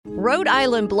Rhode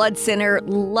Island Blood Center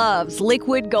loves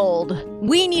liquid gold.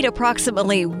 We need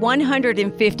approximately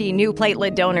 150 new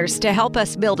platelet donors to help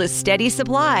us build a steady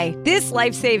supply. This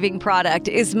life-saving product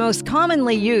is most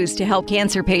commonly used to help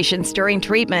cancer patients during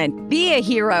treatment. Be a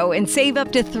hero and save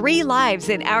up to 3 lives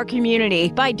in our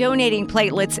community by donating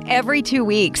platelets every 2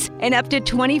 weeks and up to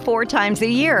 24 times a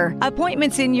year.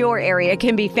 Appointments in your area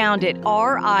can be found at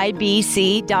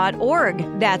ribc.org.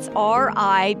 That's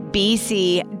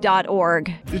ribc.org.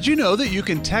 Did you know that you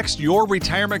can text your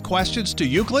retirement questions to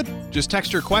Euclid? Just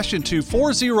text your question to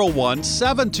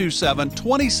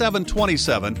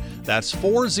 401-727-2727. That's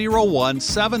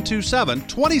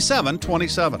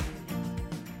 401-727-2727.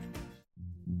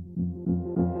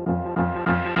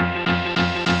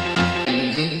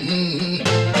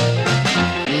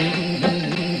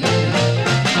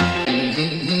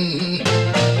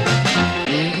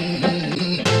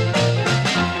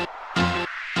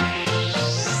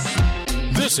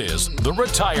 This is The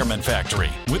Retirement Factory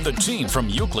with the team from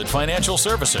Euclid Financial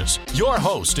Services. Your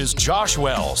host is Josh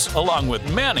Wells, along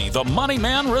with Manny the Money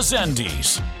Man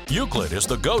Resendiz. Euclid is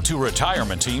the go-to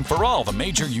retirement team for all the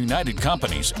major United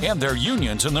companies and their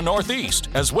unions in the Northeast,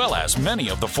 as well as many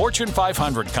of the Fortune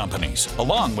 500 companies,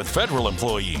 along with federal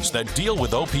employees that deal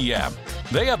with OPM.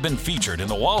 They have been featured in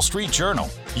the Wall Street Journal,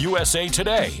 USA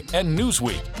Today, and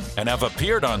Newsweek, and have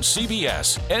appeared on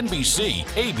CBS, NBC,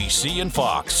 ABC, and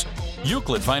Fox.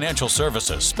 Euclid Financial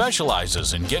Services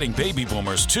specializes in getting baby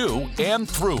boomers to and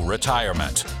through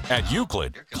retirement. At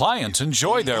Euclid, clients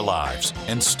enjoy their lives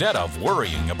instead of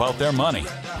worrying about their money.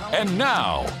 And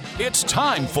now, it's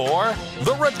time for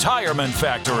The Retirement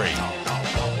Factory.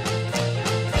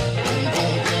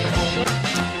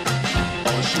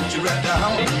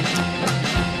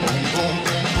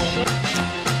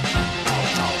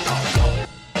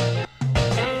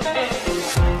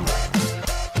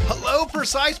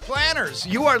 Precise planners.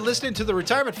 You are listening to the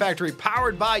Retirement Factory,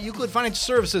 powered by Euclid Financial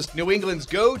Services, New England's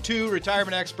go-to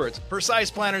retirement experts.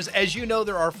 Precise planners, as you know,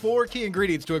 there are 4 key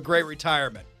ingredients to a great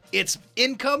retirement. It's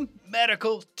income,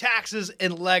 medical, taxes,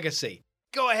 and legacy.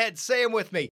 Go ahead, say them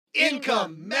with me.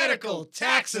 Income, medical,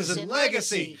 taxes, and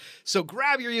legacy. So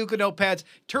grab your Euclid notepads,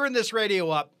 turn this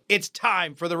radio up. It's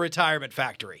time for the Retirement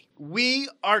Factory. We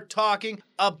are talking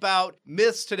about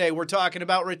myths today. We're talking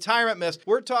about retirement myths.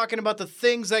 We're talking about the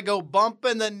things that go bump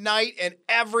in the night and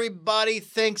everybody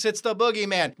thinks it's the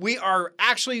boogeyman. We are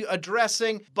actually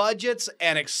addressing budgets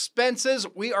and expenses.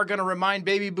 We are going to remind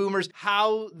baby boomers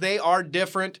how they are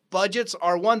different. Budgets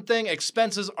are one thing,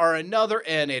 expenses are another,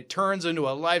 and it turns into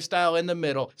a lifestyle in the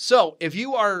middle. So if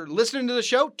you are listening to the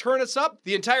show, turn us up.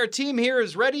 The entire team here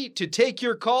is ready to take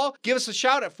your call. Give us a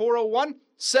shout at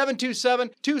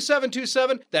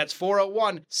 401-727-2727. That's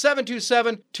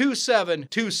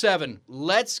 401-727-2727.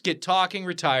 Let's get talking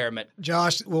retirement.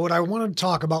 Josh, well, what I want to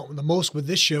talk about the most with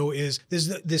this show is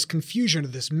this confusion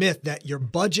of this myth that your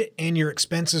budget and your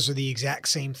expenses are the exact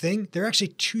same thing. They're actually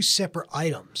 2 separate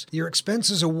items. Your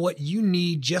expenses are what you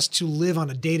need just to live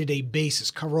on a day-to-day basis,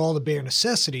 cover all the bare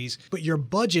necessities, but your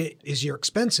budget is your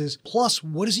expenses, plus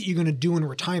what is it you're going to do in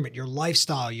retirement, your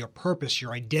lifestyle, your purpose,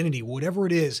 your identity, whatever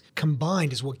it is,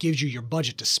 combined is what gives you your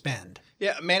budget to spend.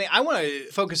 Yeah, Manny, I want to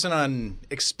focus in on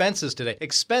expenses today.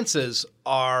 Expenses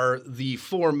are the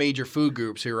 4 major food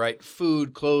groups here, right?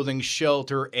 Food, clothing,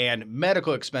 shelter, and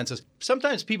medical expenses.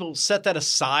 Sometimes people set that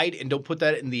aside and don't put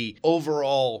that in the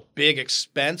overall big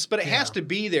expense, but it has to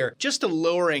be there just to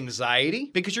lower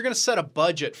anxiety because you're going to set a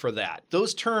budget for that.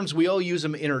 Those terms, we all use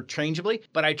them interchangeably,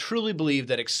 but I truly believe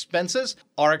that expenses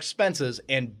are expenses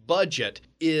and budget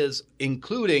is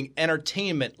including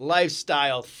entertainment,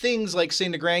 lifestyle, things like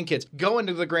seeing the grandkids, going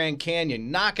to the Grand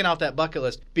Canyon, knocking out that bucket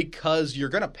list because you're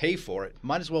going to pay for it.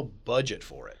 Might as well budget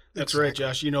for it. That's right,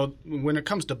 Josh. You know, when it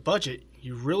comes to budget,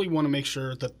 you really want to make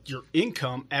sure that your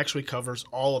income actually covers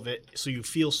all of it so you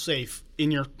feel safe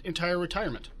in your entire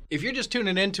retirement. If you're just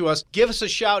tuning in to us, give us a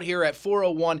shout here at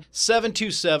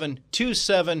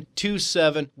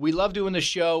 401-727-2727. We love doing the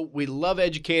show. We love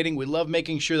educating. We love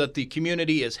making sure that the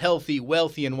community is healthy,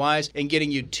 wealthy, and wise, and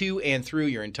getting you to and through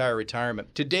your entire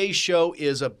retirement. Today's show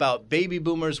is about baby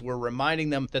boomers. We're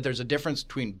reminding them that there's a difference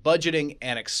between budgeting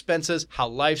and expenses, how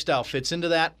lifestyle fits into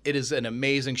that. It is an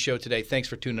amazing show today. Thanks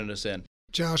for tuning us in.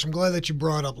 Josh, I'm glad that you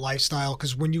brought up lifestyle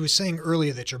because when you were saying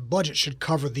earlier that your budget should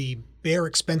cover the bare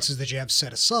expenses that you have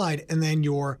set aside and then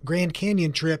your Grand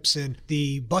Canyon trips and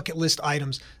the bucket list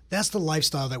items, that's the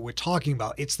lifestyle that we're talking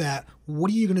about. It's that what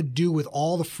are you going to do with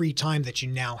all the free time that you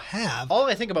now have? All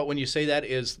I think about when you say that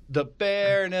is the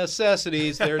bare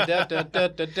necessities. They're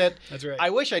That's right. I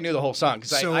wish I knew the whole song. I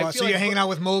So feel you're like hanging out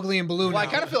with Mowgli and Baloo Well, I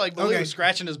now. kind of feel like Baloo Okay. is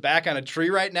scratching his back on a tree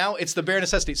right now. It's the bare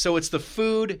necessities. So it's the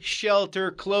food,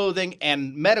 shelter, clothing,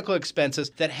 and medical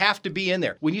expenses that have to be in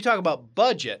there. When you talk about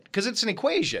budget, because it's an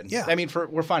equation. Yeah. I mean,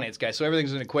 we're finance guys, so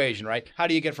everything's an equation, right? How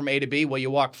do you get from A to B? Well,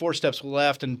 you walk 4 steps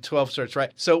left and 12 steps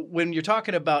right. So when you're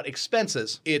talking about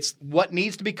expenses, it's what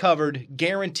needs to be covered,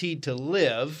 guaranteed to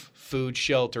live, food,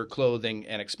 shelter, clothing,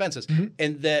 and expenses,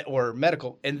 and that or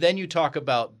medical. And then you talk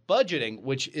about budgeting,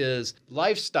 which is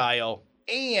lifestyle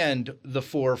and the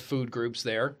 4 food groups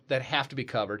there that have to be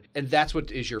covered. And that's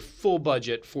what is your full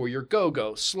budget for your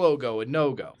go-go, slow-go, and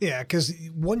no-go. Yeah, because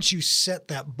once you set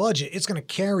that budget, it's going to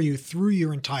carry you through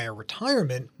your entire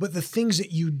retirement. But the things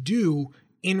that you do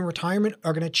in retirement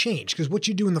are going to change, because what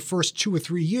you do in the first 2 or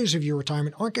 3 years of your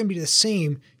retirement aren't going to be the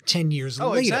same 10 years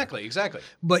later. Exactly.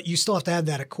 But you still have to have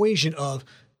that equation of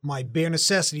my bare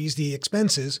necessities, the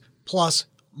expenses, plus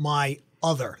my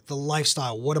other, the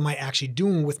lifestyle. What am I actually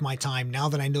doing with my time now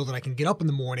that I know that I can get up in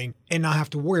the morning and not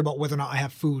have to worry about whether or not I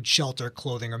have food, shelter,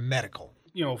 clothing, or medical?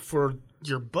 You know, for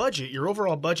your budget, your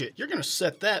overall budget, you're going to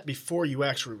set that before you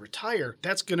actually retire.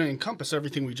 That's going to encompass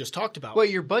everything we just talked about. Well,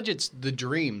 your budget's the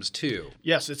dreams, too.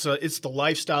 Yes, it's the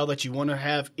lifestyle that you want to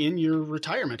have in your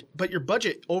retirement. But your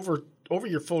budget over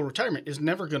your full retirement is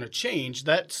never going to change.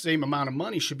 That same amount of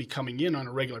money should be coming in on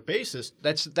a regular basis.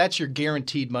 That's your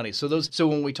guaranteed money. So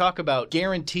when we talk about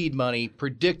guaranteed money,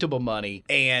 predictable money,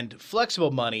 and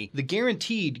flexible money, the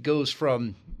guaranteed goes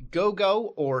from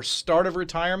go-go or start of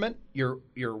retirement. Your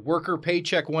worker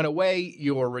paycheck went away,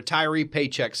 your retiree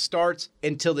paycheck starts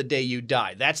until the day you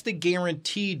die. That's the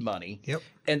guaranteed money. Yep.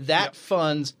 And that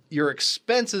funds your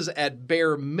expenses at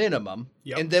bare minimum.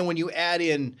 Yep. And then when you add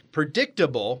in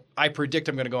predictable, I predict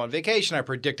I'm going to go on vacation, I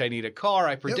predict I need a car,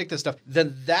 I predict this stuff,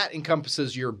 then that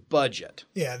encompasses your budget.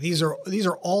 Yeah, these are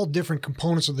all different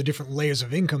components of the different layers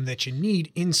of income that you need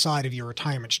inside of your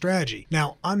retirement strategy.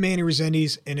 Now, I'm Manny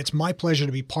Resendiz, and it's my pleasure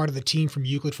to be part of the team from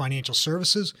Euclid Financial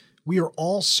Services. We are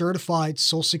all certified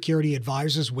Social Security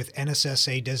advisors with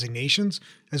NSSA designations,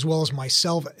 as well as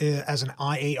myself as an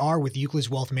IAR with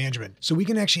Euclid's Wealth Management. So we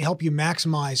can actually help you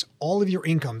maximize all of your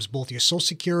incomes, both your Social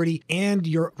Security and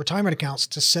your retirement accounts,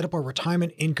 to set up a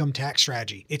retirement income tax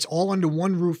strategy. It's all under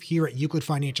one roof here at Euclid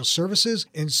Financial Services.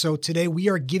 And so today we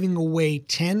are giving away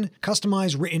 10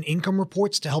 customized written income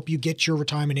reports to help you get your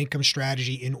retirement income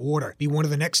strategy in order. Be one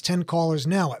of the next 10 callers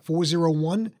now at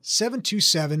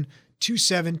 401-727-2727.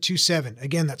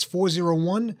 Again, that's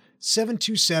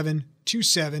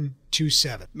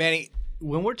 401-727-2727. Manny,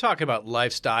 when we're talking about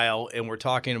lifestyle and we're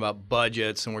talking about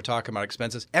budgets and we're talking about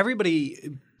expenses,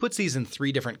 everybody puts these in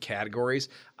 3 different categories.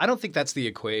 I don't think that's the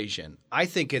equation. I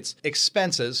think it's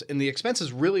expenses, and the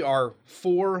expenses really are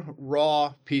 4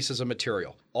 raw pieces of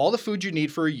material. All the food you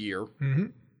need for a year,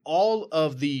 all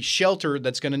of the shelter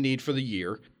that's going to need for the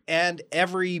year, and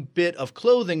every bit of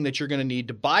clothing that you're going to need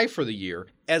to buy for the year,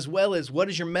 as well as what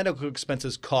does your medical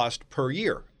expenses cost per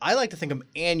year. I like to think of them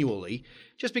annually,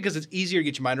 just because it's easier to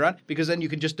get your mind around, because then you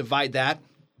can just divide that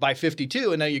by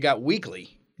 52, and now you got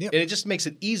weekly. Yep. And it just makes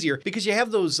it easier because you have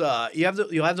those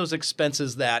you'll have those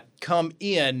expenses that come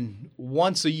in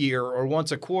once a year or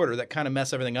once a quarter that kind of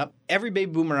mess everything up. Every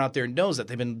baby boomer out there knows that.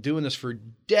 They've been doing this for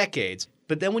decades.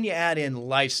 But then when you add in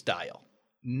lifestyle,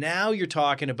 now you're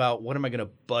talking about what am I going to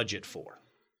budget for?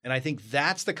 And I think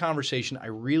that's the conversation I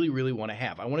really, really want to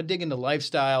have. I want to dig into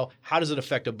lifestyle. How does it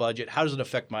affect a budget? How does it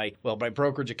affect my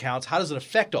brokerage accounts? How does it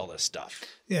affect all this stuff?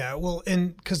 Yeah, well,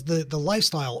 and because the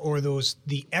lifestyle or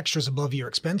the extras above your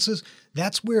expenses,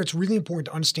 that's where it's really important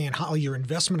to understand how your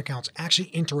investment accounts actually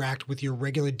interact with your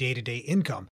regular day-to-day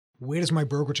income. Where does my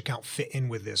brokerage account fit in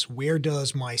with this? Where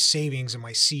does my savings and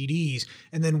my CDs,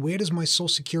 and then where does my Social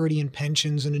Security and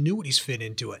pensions and annuities fit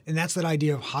into it? And that's that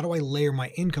idea of how do I layer my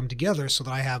income together so that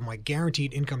I have my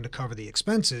guaranteed income to cover the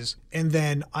expenses, and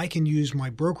then I can use my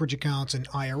brokerage accounts and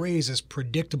IRAs as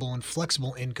predictable and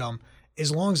flexible income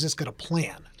as long as it's got a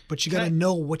plan. But you got to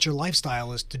know what your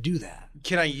lifestyle is to do that.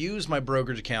 Can I use my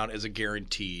brokerage account as a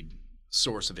guaranteed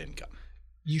source of income?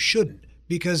 You shouldn't,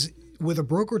 because with a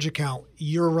brokerage account,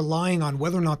 you're relying on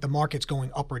whether or not the market's going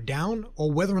up or down,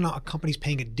 or whether or not a company's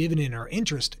paying a dividend or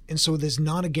interest, and so there's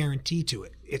not a guarantee to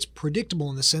it. It's predictable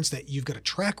in the sense that you've got a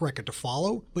track record to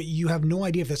follow, but you have no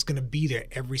idea if that's going to be there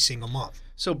every single month.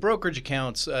 So brokerage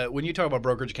accounts, when you talk about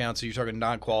brokerage accounts, you're talking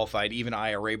non-qualified, even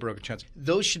IRA brokerage accounts,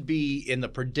 those should be in the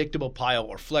predictable pile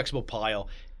or flexible pile,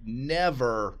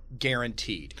 never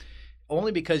guaranteed.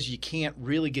 only because you can't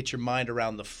really get your mind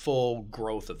around the full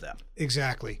growth of them.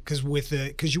 Exactly,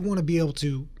 because you want to be able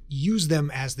to use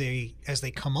them as they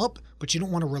come up, but you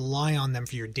don't want to rely on them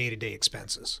for your day-to-day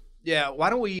expenses. Yeah, why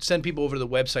don't we send people over to the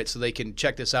website so they can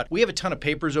check this out? We have a ton of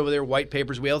papers over there, white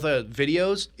papers. We also have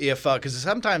videos, because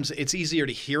sometimes it's easier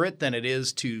to hear it than it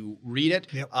is to read it.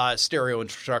 Yep. Stereo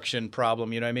instruction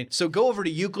problem, you know what I mean? So go over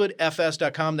to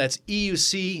euclidfs.com. That's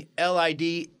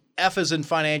EUCLID. F as in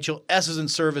financial, S as in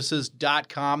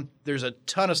services.com. There's a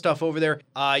ton of stuff over there.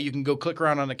 You can go click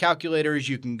around on the calculators.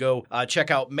 You can go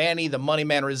check out Manny, the Money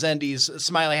Man Resendiz,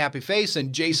 smiley happy face,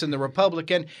 and Jason, the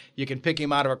Republican. You can pick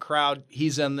him out of a crowd.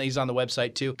 He's on the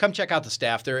website too. Come check out the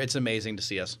staff there. It's amazing to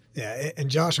see us. Yeah, and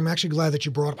Josh, I'm actually glad that you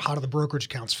brought up how do the brokerage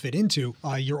accounts fit into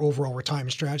your overall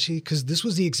retirement strategy, because this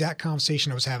was the exact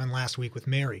conversation I was having last week with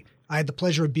Mary. I had the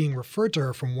pleasure of being referred to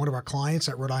her from one of our clients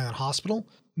at Rhode Island Hospital.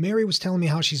 Mary was telling me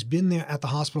how she's been there at the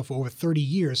hospital for over 30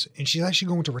 years, and she's actually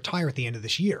going to retire at the end of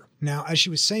this year. Now, as she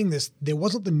was saying this, there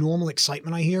wasn't the normal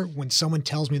excitement I hear when someone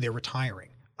tells me they're retiring.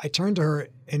 I turned to her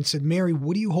and said, Mary,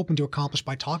 what are you hoping to accomplish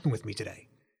by talking with me today?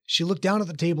 She looked down at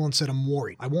the table and said, I'm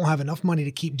worried. I won't have enough money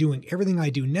to keep doing everything I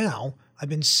do now. I've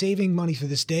been saving money for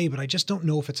this day, but I just don't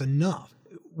know if it's enough.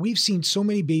 We've seen so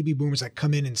many baby boomers that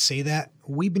come in and say that.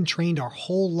 We've been trained our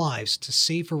whole lives to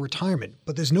save for retirement,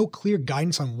 but there's no clear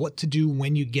guidance on what to do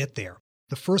when you get there.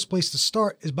 The first place to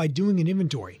start is by doing an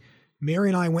inventory. Mary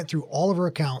and I went through all of her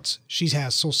accounts. She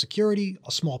has Social Security,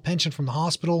 a small pension from the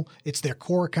hospital. It's their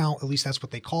core account, at least that's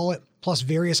what they call it, plus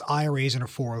various IRAs and her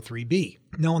 403b.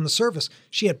 Now, on the surface,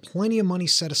 she had plenty of money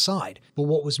set aside, but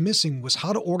what was missing was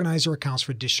how to organize her accounts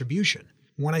for distribution.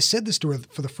 When I said this to her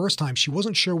for the first time, she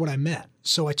wasn't sure what I meant.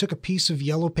 So I took a piece of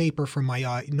yellow paper from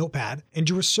my notepad and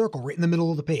drew a circle right in the middle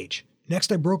of the page.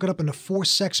 Next, I broke it up into 4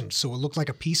 sections so it looked like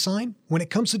a peace sign. When it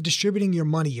comes to distributing your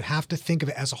money, you have to think of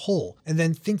it as a whole and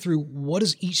then think through what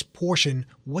is each portion,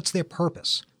 what's their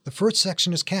purpose. The first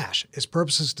section is cash. Its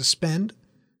purpose is to spend.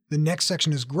 The next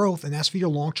section is growth, and that's for your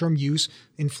long-term use,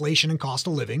 inflation, and cost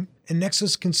of living. And next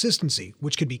is consistency,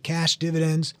 which could be cash,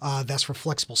 dividends, that's for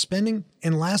flexible spending.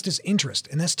 And last is interest,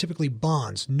 and that's typically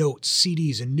bonds, notes,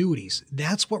 CDs, annuities.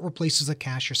 That's what replaces the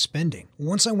cash you're spending.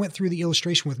 Once I went through the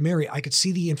illustration with Mary, I could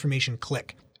see the information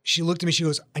click. She looked at me, she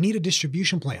goes, I need a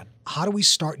distribution plan. How do we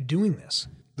start doing this?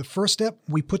 The first step,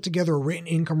 we put together a written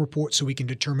income report so we can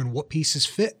determine what pieces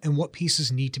fit and what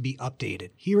pieces need to be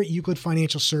updated. Here at Euclid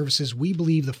Financial Services, we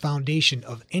believe the foundation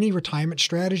of any retirement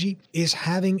strategy is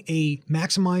having a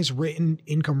maximized written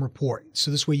income report. So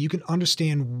this way you can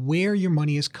understand where your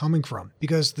money is coming from,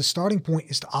 because the starting point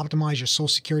is to optimize your Social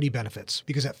Security benefits,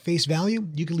 because at face value,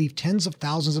 you can leave tens of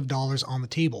thousands of dollars on the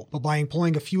table. But by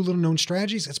employing a few little known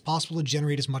strategies, it's possible to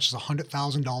generate as much as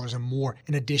 $100,000 or more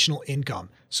in additional income.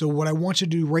 So what I want you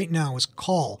to do right now is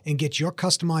call and get your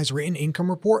customized written income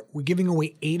report. We're giving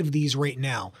away 8 of these right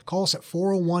now. Call us at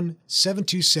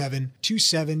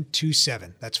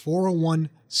 401-727-2727. That's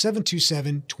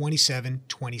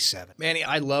 401-727-2727. Manny,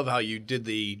 I love how you did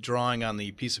the drawing on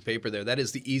the piece of paper there. That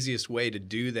is the easiest way to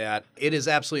do that. It is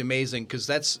absolutely amazing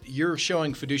because you're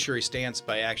showing fiduciary stance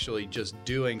by actually just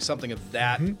doing something of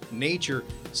that nature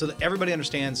so that everybody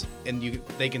understands and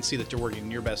they can see that you're working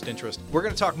in your best interest. We're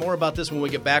going to talk more about this when we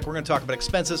get back. We're going to talk about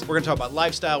expenses. We're going to talk about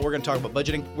lifestyle. We're going to talk about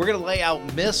budgeting. We're going to lay out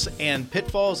myths and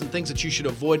pitfalls and things that you should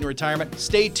avoid in retirement.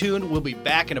 Stay tuned. We'll be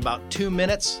back in about 2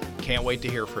 minutes. Can't wait to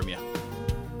hear from you.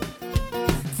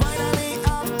 Finally,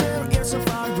 after years of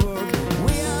hard work,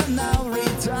 we are now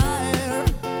retired.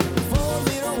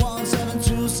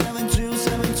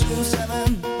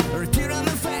 401-727-2727. Retirement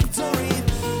Factory.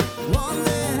 Want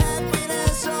the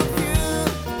happiness of you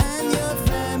and your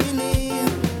family.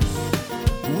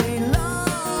 We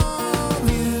love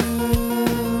you.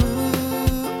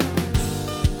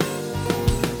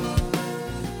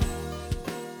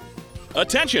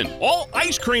 Attention, all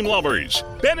ice cream lovers!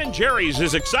 Ben & Jerry's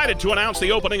is excited to announce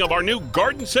the opening of our new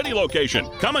Garden City location.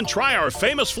 Come and try our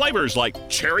famous flavors like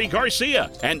Cherry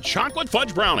Garcia and Chocolate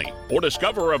Fudge Brownie, or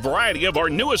discover a variety of our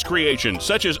newest creations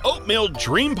such as Oatmeal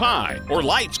Dream Pie or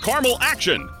Lights Caramel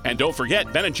Action. And don't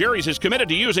forget, Ben & Jerry's is committed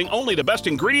to using only the best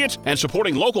ingredients and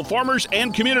supporting local farmers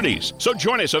and communities. So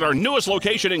join us at our newest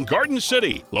location in Garden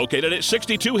City, located at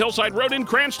 62 Hillside Road in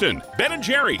Cranston. Ben &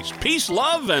 Jerry's, peace,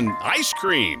 love, and ice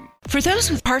cream. For those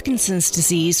with Parkinson's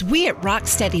disease, we at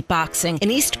Rocksteady Boxing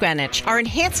in East Greenwich are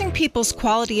enhancing people's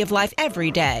quality of life every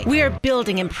day. We are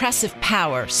building impressive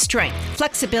power, strength,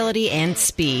 flexibility, and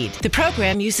speed. The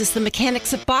program uses the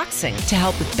mechanics of boxing to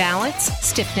help with balance,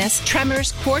 stiffness,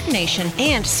 tremors, coordination,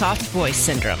 and soft voice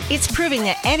syndrome. It's proving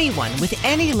that anyone with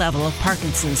any level of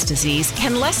Parkinson's disease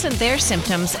can lessen their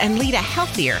symptoms and lead a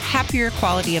healthier, happier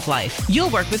quality of life.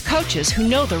 You'll work with coaches who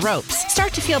know the ropes.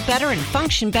 Start to feel better and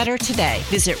function better today.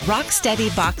 Visit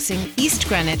Rocksteady Boxing East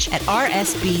Greenwich at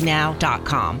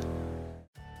rsbnow.com.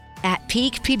 At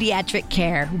Peak Pediatric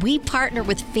Care, we partner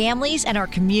with families and our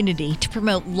community to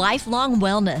promote lifelong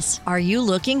wellness. Are you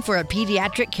looking for a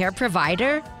pediatric care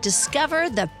provider?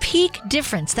 Discover the Peak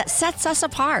difference that sets us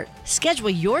apart. Schedule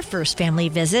your first family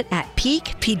visit at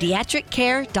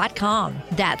peakpediatriccare.com.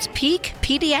 That's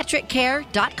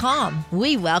peakpediatriccare.com.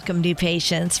 We welcome new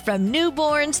patients from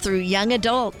newborns through young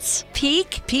adults.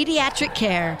 Peak Pediatric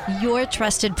Care, your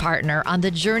trusted partner on the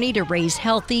journey to raise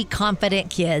healthy, confident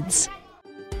kids.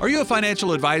 Are you a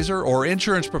financial advisor or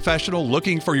insurance professional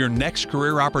looking for your next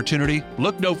career opportunity?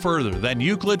 Look no further than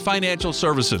Euclid Financial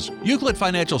Services. Euclid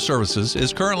Financial Services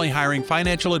is currently hiring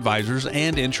financial advisors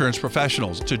and insurance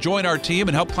professionals to join our team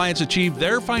and help clients achieve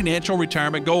their financial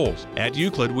retirement goals. At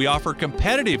Euclid, we offer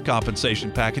competitive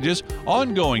compensation packages,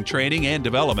 ongoing training and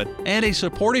development, and a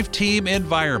supportive team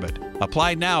environment.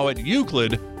 Apply now at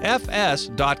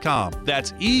euclidfs.com.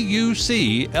 That's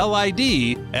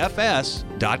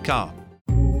EUCLIDFS.com.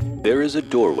 There is a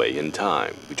doorway in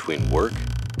time between work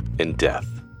and death.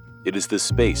 It is the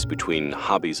space between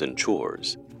hobbies and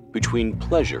chores, between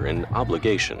pleasure and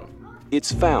obligation.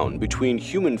 It's found between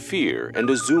human fear and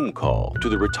a Zoom call to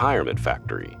the retirement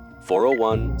factory.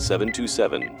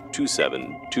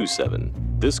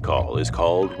 401-727-2727. This call is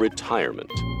called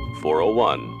retirement.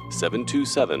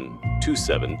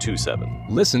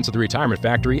 401-727-2727. Listen to the Retirement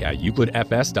Factory at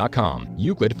euclidfs.com.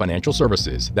 Euclid Financial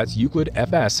Services. That's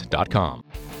euclidfs.com.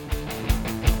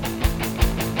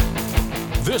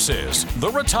 This is The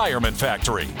Retirement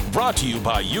Factory, brought to you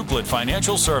by Euclid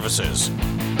Financial Services.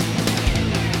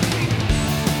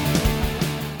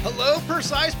 Hello,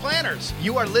 Precise Planners.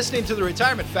 You are listening to The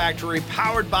Retirement Factory,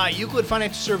 powered by Euclid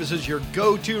Financial Services, your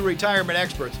go-to retirement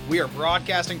experts. We are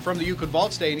broadcasting from the Euclid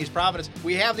Vault Stay in East Providence.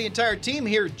 We have the entire team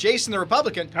here. Jason the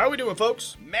Republican. How are we doing,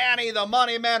 folks? Manny the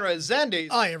Money Man Resendiz.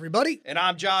 Hi, everybody. And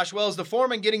I'm Josh Wells, the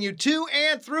foreman, getting you to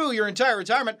and through your entire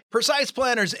retirement. Precise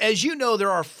Planners, as you know,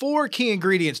 there are 4 key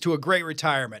ingredients to a great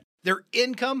retirement. They're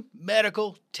income,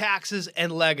 medical, taxes,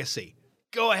 and legacy.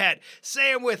 Go ahead,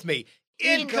 say them with me.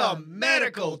 Income,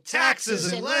 medical,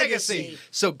 taxes, and legacy.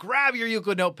 So grab your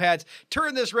Euclid notepads,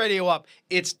 turn this radio up.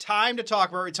 It's time to talk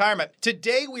about retirement.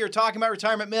 Today we are talking about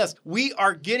retirement myths. We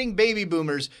are getting baby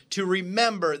boomers to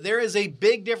remember there is a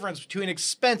big difference between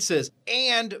expenses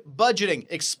and budgeting.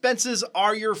 Expenses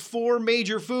are your 4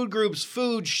 major food groups: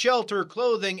 food, shelter,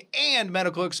 clothing, and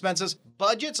medical expenses.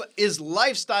 Budgets is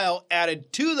lifestyle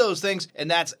added to those things,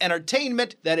 and that's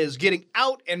entertainment. That is getting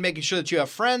out and making sure that you have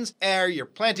friends, or you're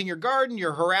planting your garden,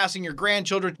 you're harassing your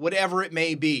grandchildren, whatever it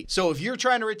may be. So if you're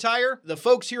trying to retire, the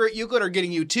folks here at Euclid are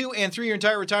getting you to and through your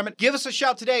entire retirement. Give us a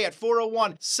shout today at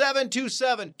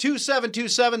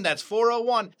 401-727-2727. That's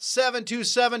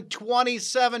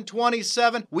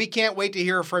 401-727-2727. We can't wait to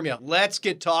hear from you. Let's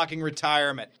get talking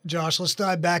retirement. Josh, let's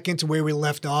dive back into where we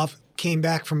left off. Came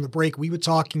back from the break, we were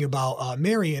talking about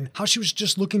Marion, how she was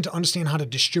just looking to understand how to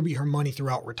distribute her money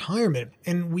throughout retirement.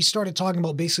 And we started talking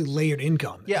about basically layered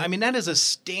income. Yeah, I mean, that is a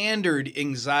standard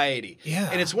anxiety. Yeah.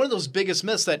 And it's one of those biggest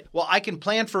myths that, well, I can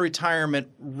plan for retirement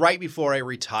right before I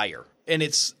retire. And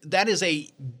that is a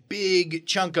big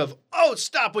chunk of, oh,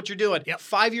 stop what you're doing. Yep.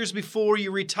 5 years before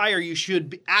you retire, you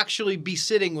should actually be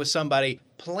sitting with somebody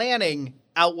planning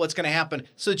out what's going to happen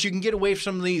so that you can get away from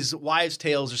some of these wives'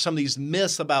 tales or some of these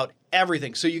myths about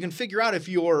everything. So you can figure out if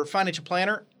your financial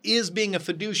planner is being a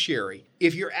fiduciary,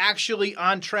 if you're actually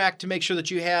on track to make sure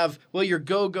that you have, well, your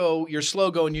go-go, your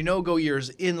slow-go, and your no-go years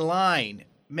in line.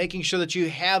 Making sure that you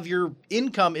have your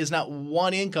income is not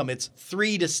one income. It's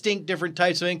 3 distinct different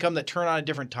types of income that turn on at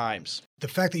different times. The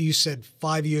fact that you said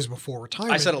 5 years before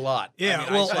retirement. I said a lot. Yeah, I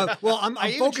mean, I'm I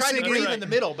even focusing tried to breathe in the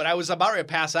middle, but I was about to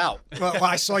pass out. Well,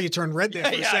 I saw you turn red there for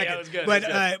a second. Yeah, it was good.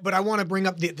 But I want to bring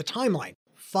up the timeline.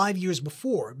 5 years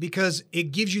before, because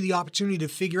it gives you the opportunity to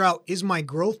figure out, is my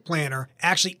growth planner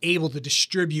actually able to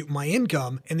distribute my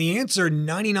income? And the answer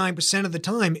 99% of the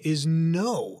time is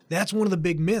no. That's one of the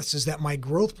big myths, is that my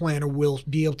growth planner will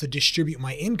be able to distribute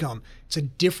my income. It's a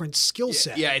different skill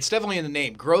set. Yeah, it's definitely in the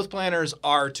name. Growth planners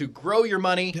are to grow your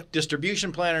money. Yep.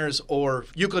 Distribution planners, or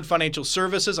Euclid Financial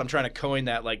Services, I'm trying to coin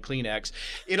that like Kleenex.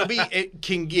 It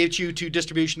can get you to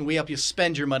distribution. We help you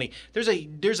spend your money. There's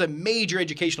a major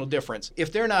educational difference.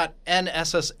 If they're not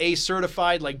NSSA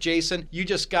certified like Jason, you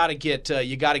just got to get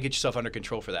yourself under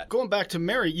control for that. Going back to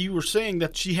Mary, you were saying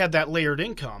that she had that layered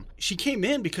income. She came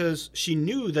in because she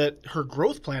knew that her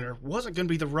growth planner wasn't going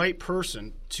to be the right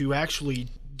person to actually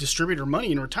distribute her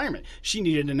money in retirement. She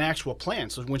needed an actual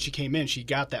plan. So when she came in, she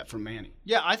got that from Manny.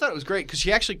 Yeah, I thought it was great because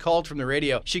she actually called from the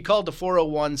radio. She called to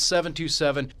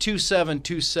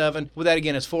 401-727-2727. Well, that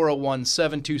again is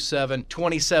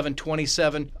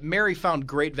 401-727-2727. Mary found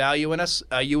great value in us.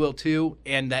 You will too.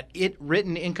 And that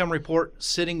written income report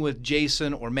sitting with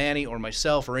Jason or Manny or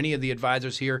myself or any of the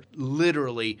advisors here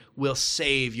literally will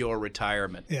save your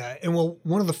retirement. Yeah, and well,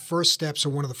 one of the first steps, or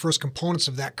one of the first components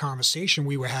of that conversation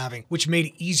we were having, which made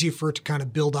it easier for her to kind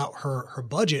of build out her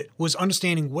budget, was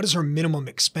understanding what is her minimum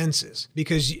expenses.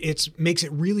 Because it makes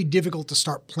it really difficult to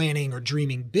start planning or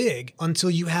dreaming big until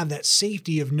you have that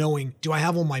safety of knowing, do I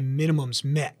have all my minimums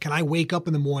met? Can I wake up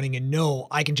in the morning and know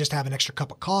I can just have an extra cup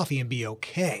of coffee and be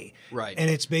okay? Right. And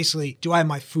it's basically, do I have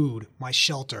my food, my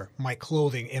shelter, my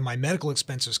clothing, and my medical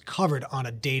expenses covered on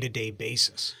a day-to-day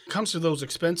basis? When it comes to those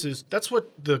expenses, that's what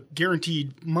the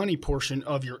guaranteed money portion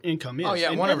of your income is. Oh,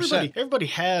 yeah, and 100%. Everybody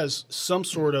has some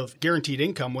sort of guaranteed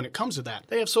income when it comes to that.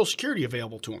 They have Social Security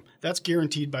available to them. That's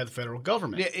guaranteed by the federal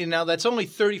government. Yeah, and now that's only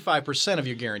 35% of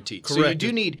your guaranteed. Correct. So you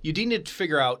do need to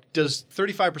figure out, does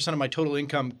 35% of my total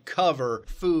income cover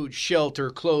food,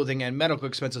 shelter, clothing, and medical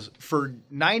expenses? For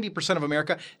 90% of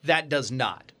America, that does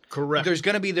not. Correct. There's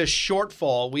going to be this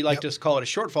shortfall. We like to call it a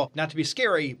shortfall, not to be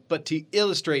scary, but to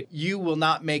illustrate you will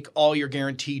not make all your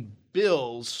guaranteed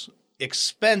bills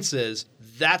expenses.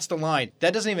 That's the line.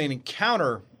 That doesn't even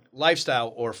encounter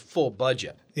lifestyle or full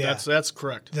budget. Yeah, that's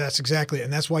correct. That's exactly it.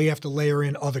 And that's why you have to layer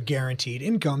in other guaranteed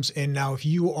incomes. And now if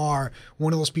you are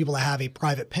one of those people that have a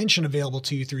private pension available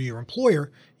to you through your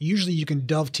employer, usually you can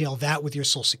dovetail that with your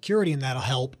Social Security and that'll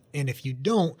help. And if you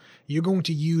don't, you're going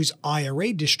to use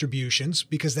IRA distributions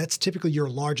because that's typically your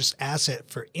largest asset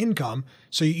for income.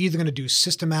 So you're either going to do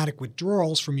systematic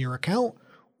withdrawals from your account,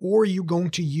 or you're going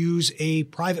to use a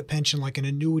private pension like an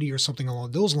annuity or something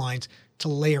along those lines to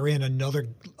layer in another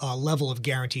level of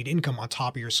guaranteed income on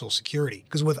top of your Social Security.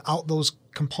 Because without those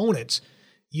components,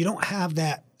 you don't have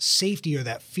that safety or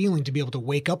that feeling to be able to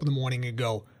wake up in the morning and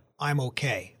go, I'm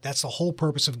okay. That's the whole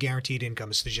purpose of guaranteed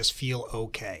income, is to just feel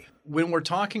okay. When we're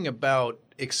talking about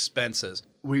expenses,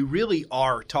 we really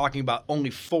are talking about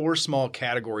only 4 small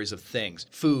categories of things: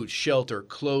 food, shelter,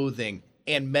 clothing,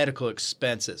 and medical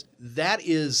expenses. That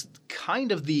is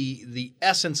kind of the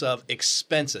essence of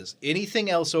expenses. Anything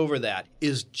else over that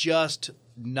is just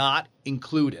not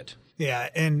included. Yeah,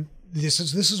 and this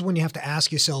is when you have to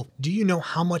ask yourself, do you know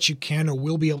how much you can or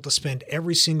will be able to spend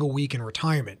every single week in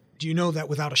retirement? Do you know that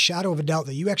without a shadow of a doubt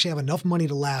that you actually have enough money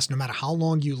to last no matter how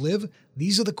long you live?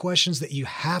 These are the questions that you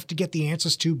have to get the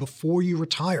answers to before you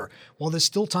retire, while there's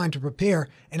still time to prepare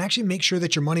and actually make sure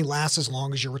that your money lasts as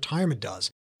long as your retirement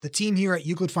does. The team here at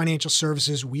Euclid Financial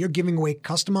Services, we are giving away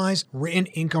customized written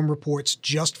income reports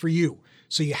just for you.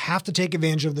 So you have to take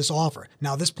advantage of this offer.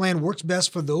 Now, this plan works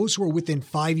best for those who are within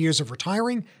 5 years of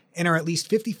retiring and are at least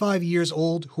 55 years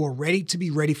old who are ready to be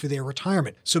ready for their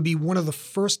retirement. So be one of the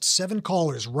first 7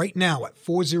 callers right now at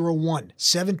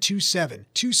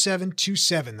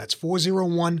 401-727-2727. That's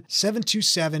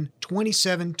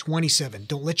 401-727-2727.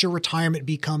 Don't let your retirement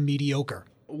become mediocre.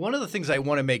 One of the things I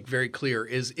want to make very clear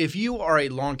is if you are a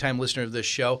longtime listener of this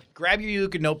show, grab your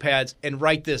Euclid notepads and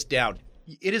write this down.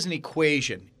 It is an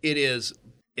equation. It is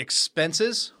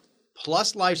expenses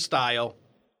plus lifestyle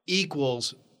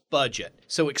equals budget.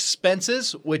 So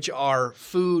expenses, which are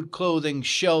food, clothing,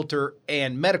 shelter,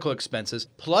 and medical expenses,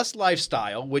 plus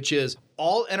lifestyle, which is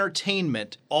all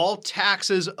entertainment, all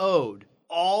taxes owed,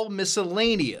 all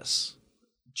miscellaneous,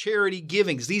 charity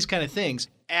givings, these kind of things,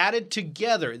 added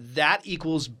together, that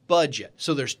equals budget.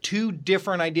 So there's 2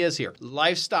 different ideas here.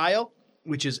 Lifestyle,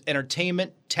 which is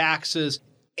entertainment, taxes,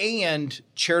 and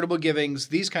charitable givings,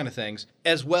 these kind of things,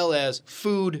 as well as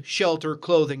food, shelter,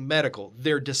 clothing, medical.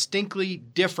 They're distinctly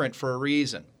different for a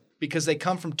reason because they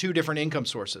come from 2 different income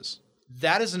sources.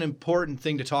 That is an important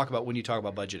thing to talk about when you talk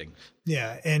about budgeting.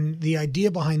 Yeah, and the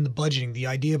idea behind the budgeting, the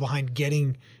idea behind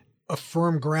getting a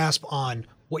firm grasp on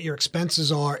what your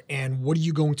expenses are and what are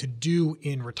you going to do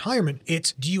in retirement.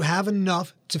 It's, do you have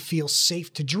enough to feel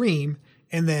safe to dream?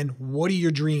 And then what are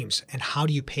your dreams and how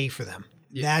do you pay for them?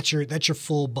 Yeah. That's your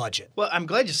full budget. Well, I'm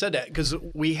glad you said that because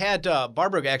we had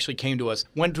Barbara actually came to us,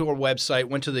 went to our website,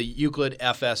 went to the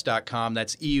euclidfs.com.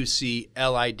 That's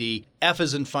EUCLID. F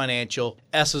as in financial,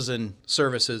 S as in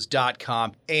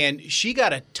services.com. And she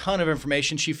got a ton of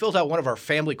information. She filled out one of our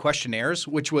family questionnaires,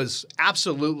 which was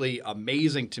absolutely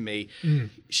amazing to me.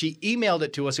 She emailed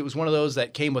it to us. It was one of those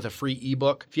that came with a free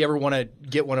ebook. If you ever want to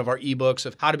get one of our ebooks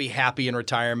of how to be happy in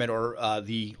retirement or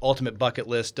the ultimate bucket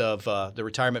list of the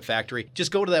Retirement Factory,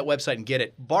 just go to that website and get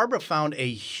it. Barbara found a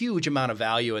huge amount of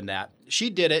value in that.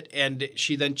 She did it, and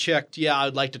she then checked,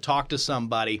 I'd like to talk to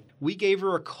somebody. We gave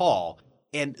her a call.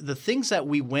 And the things that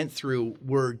we went through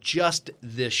were just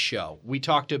this show. We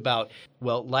talked about,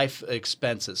 life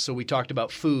expenses. So we talked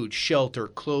about food, shelter,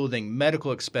 clothing,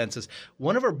 medical expenses.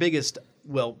 One of our biggest,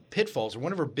 pitfalls or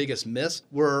one of our biggest myths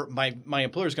were my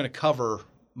employer is going to cover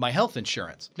my health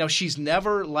insurance. Now, she's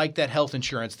never liked that health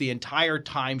insurance the entire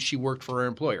time she worked for her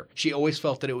employer. She always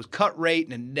felt that it was cut rate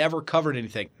and it never covered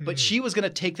anything. But she was going to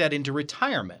take that into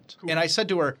retirement. Cool. And I said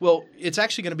to her, it's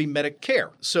actually going to be Medicare.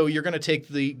 So you're going to take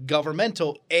the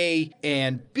governmental A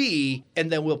and B,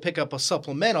 and then we'll pick up a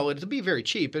supplemental. It'll be very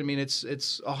cheap. I mean, it's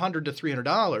 $100 to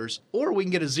 $300. Or we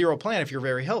can get a zero plan if you're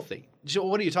very healthy. So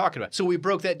what are you talking about? So we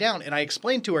broke that down, and I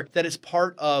explained to her that it's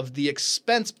part of the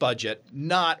expense budget,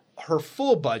 not her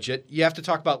full budget. You have to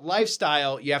talk about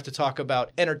lifestyle, you have to talk about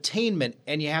entertainment,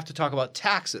 and you have to talk about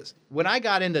taxes. When I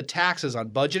got into taxes on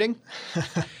budgeting,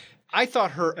 I thought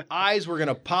her eyes were going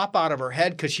to pop out of her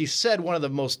head because she said one of the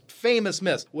most famous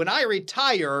myths. When I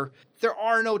retire, there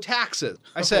are no taxes.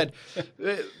 I said,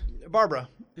 Barbara,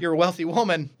 you're a wealthy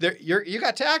woman. You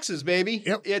got taxes, baby.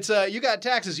 Yep. It's you got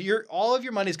taxes. All of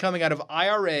your money's coming out of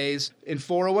IRAs and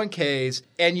 401ks,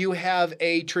 and you have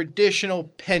a traditional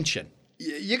pension.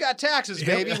 You got taxes,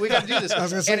 baby. Yep. We got to do this,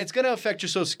 and it's going to affect your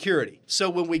Social Security. So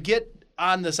when we get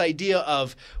on this idea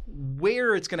of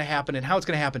where it's going to happen and how it's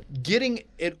going to happen, getting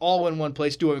it all in one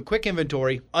place, doing a quick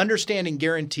inventory, understanding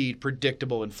guaranteed,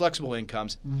 predictable, and flexible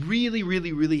incomes really,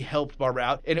 really, really helped Barbara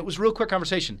out. And it was a real quick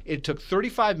conversation. It took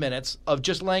 35 minutes of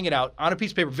just laying it out on a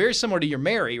piece of paper, very similar to your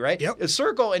Mary, right? Yep. A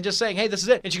circle and just saying, hey, this is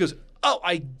it. And she goes, oh,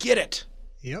 I get it.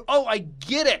 Yep. Oh, I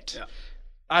get it. Yeah.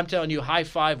 I'm telling you, high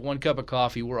five, 1 cup of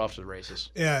coffee, we're off to the races.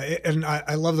 Yeah, and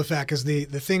I love the fact because the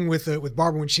thing with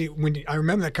Barbara when I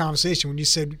remember that conversation when you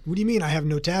said, "What do you mean I have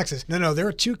no taxes?" No, there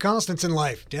are two constants in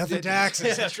life: death and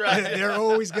taxes. That's right. They're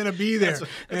always going to be there.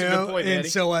 That's a good point, and Andy.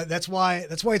 so that's why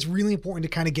it's really important to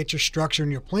kind of get your structure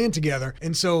and your plan together.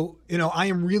 And so I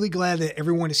am really glad that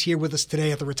everyone is here with us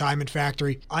today at the Retirement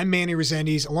Factory. I'm Manny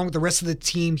Resendiz, along with the rest of the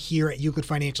team here at Euclid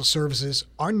Financial Services.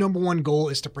 Our number one goal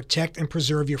is to protect and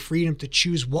preserve your freedom to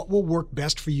choose what will work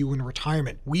best for you in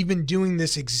retirement. We've been doing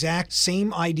this exact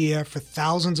same idea for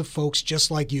thousands of folks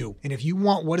just like you. And if you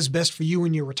want what is best for you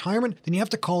in your retirement, then you have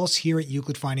to call us here at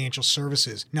Euclid Financial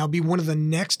Services. Now, be one of the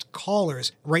next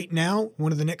callers right now,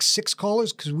 one of the next 6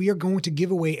 callers, because we are going to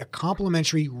give away a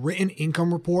complimentary written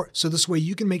income report. So this way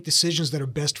you can make decisions that are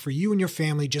best for you and your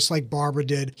family, just like Barbara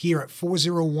did here at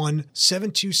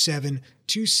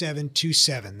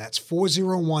 401-727-2727. That's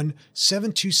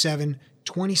 401-727-2727.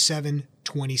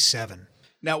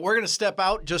 Now, we're going to step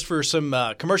out just for some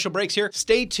commercial breaks here.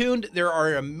 Stay tuned. There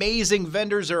are amazing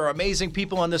vendors. There are amazing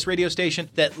people on this radio station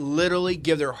that literally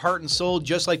give their heart and soul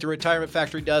just like the Retirement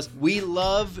Factory does. We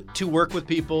love to work with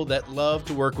people that love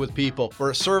to work with people.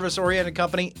 We're a service-oriented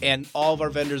company, and all of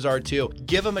our vendors are too.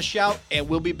 Give them a shout, and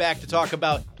we'll be back to talk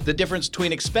about the difference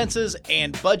between expenses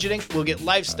and budgeting. We'll get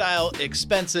lifestyle,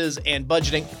 expenses, and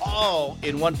budgeting all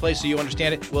in one place so you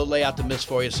understand it. We'll lay out the myths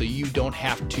for you so you don't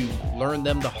have to learn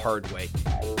them the hard way.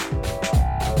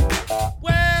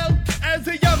 Well, as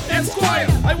a young esquire,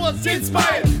 I was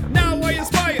inspired. Now I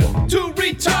aspire to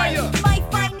retire. My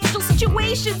financial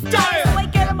situation's dire, so I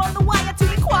get them on the wire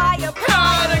to inquire.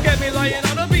 How to get me lying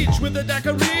on a beach with a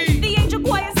daiquiri. The angel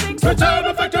choir sings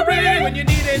Retirement Factory. When you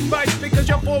need advice because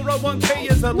your 401k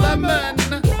is a lemon.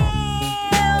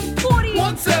 Man, 40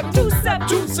 17 27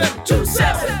 27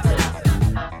 27.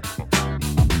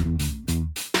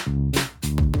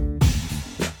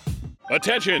 The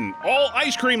Attention, all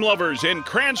ice cream lovers in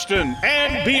Cranston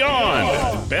and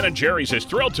beyond. Ben & Jerry's is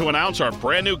thrilled to announce our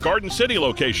brand new Garden City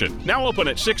location, now open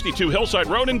at 62 Hillside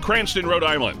Road in Cranston, Rhode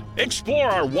Island.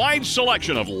 Explore our wide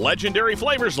selection of legendary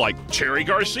flavors like Cherry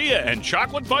Garcia and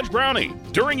Chocolate Fudge Brownie.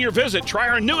 During your visit, try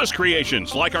our newest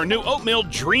creations like our new Oatmeal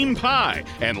Dream Pie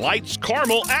and Lights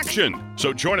Caramel Action.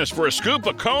 So join us for a scoop,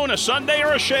 a cone, a sundae,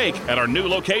 or a shake at our new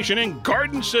location in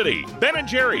Garden City. Ben &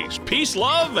 Jerry's, peace,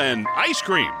 love, and ice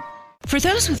cream. For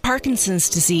those with Parkinson's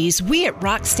disease, we at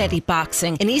Rocksteady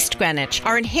Boxing in East Greenwich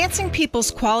are enhancing people's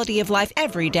quality of life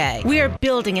every day. We are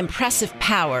building impressive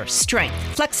power, strength,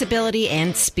 flexibility,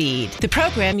 and speed. The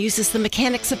program uses the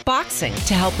mechanics of boxing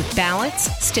to help with balance,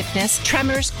 stiffness,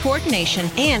 tremors,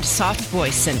 coordination, and soft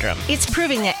voice syndrome. It's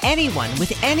proving that anyone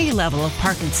with any level of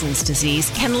Parkinson's disease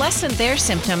can lessen their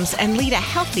symptoms and lead a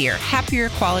healthier, happier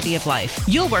quality of life.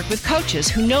 You'll work with coaches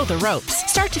who know the ropes.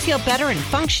 Start to feel better and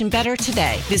function better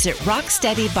today. Visit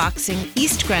Rocksteady Boxing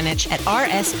East Greenwich at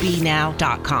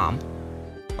rsbnow.com.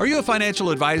 Are you a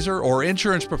financial advisor or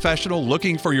insurance professional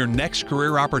looking for your next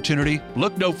career opportunity?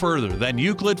 Look no further than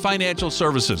Euclid Financial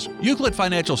Services. Euclid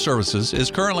Financial Services is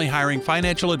currently hiring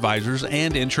financial advisors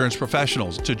and insurance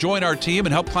professionals to join our team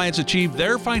and help clients achieve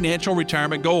their financial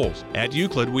retirement goals. At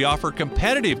Euclid, we offer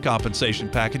competitive compensation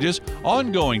packages,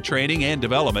 ongoing training and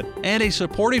development, and a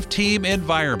supportive team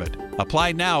environment.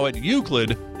 Apply now at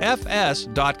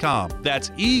euclidfs.com. That's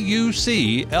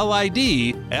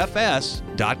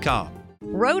EUCLIDFS.com.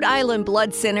 Rhode Island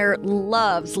Blood Center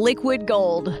loves liquid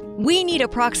gold. We need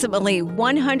approximately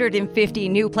 150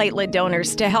 new platelet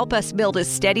donors to help us build a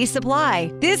steady supply.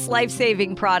 This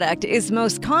life-saving product is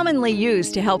most commonly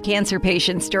used to help cancer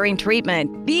patients during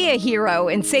treatment. Be a hero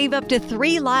and save up to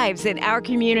 3 lives in our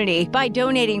community by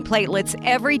donating platelets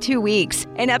every 2 weeks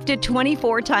and up to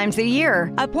 24 times a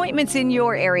year. Appointments in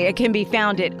your area can be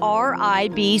found at ribc.org.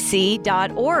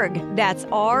 That's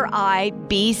ribc.org.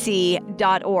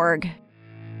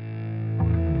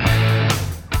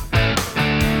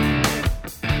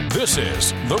 This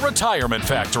is The Retirement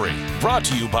Factory, brought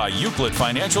to you by Euclid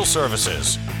Financial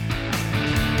Services.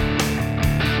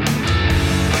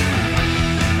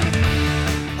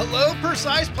 Hello,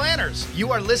 Precise Planners.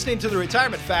 You are listening to The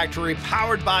Retirement Factory,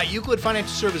 powered by Euclid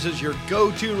Financial Services, your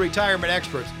go-to retirement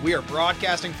experts. We are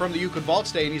broadcasting from the Euclid Vault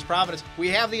Stay in East Providence. We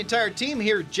have the entire team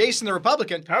here. Jason the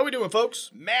Republican. How are we doing,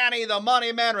 folks? Manny the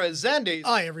Money Man Resendiz.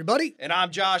 Hi, everybody. And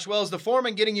I'm Josh Wells, the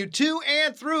foreman, getting you to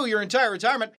and through your entire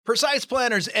retirement. Precise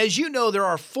Planners, as you know, there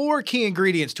are 4 key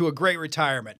ingredients to a great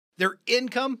retirement. They're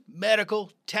income,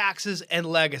 medical, taxes, and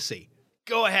legacy.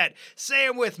 Go ahead, say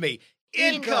them with me.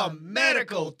 Income,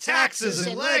 medical, taxes,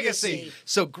 and legacy.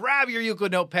 So grab your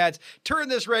Euclid notepads, turn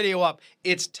this radio up.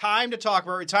 It's time to talk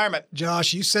about retirement.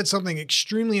 Josh, you said something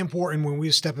extremely important when we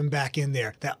were stepping back in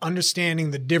there, that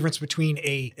understanding the difference between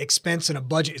a expense and a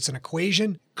budget, it's an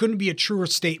equation. Couldn't be a truer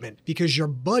statement, because your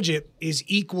budget is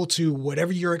equal to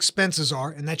whatever your expenses are,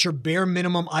 and that's your bare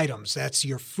minimum items. That's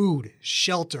your food,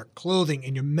 shelter, clothing,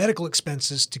 and your medical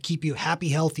expenses to keep you happy,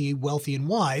 healthy, wealthy, and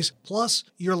wise, plus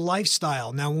your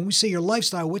lifestyle. Now, when we say your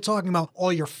lifestyle, we're talking about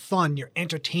all your fun, your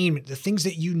entertainment, the things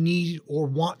that you need or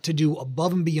want to do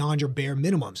above and beyond your bare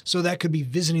minimums. So that could be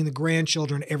visiting the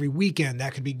grandchildren every weekend.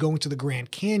 That could be going to the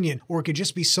Grand Canyon, or it could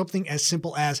just be something as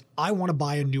simple as, I want to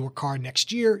buy a newer car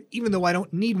next year, even though I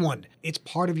don't need one. It's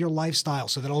part of your lifestyle,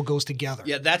 so that all goes together.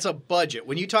 Yeah, that's a budget.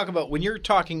 When you're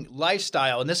talking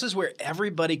lifestyle, and this is where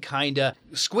everybody kind of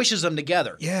squishes them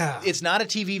together. Yeah. It's not a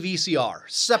TV VCR.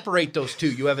 Separate those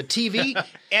two. You have a TV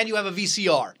and you have a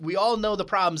VCR. We all know the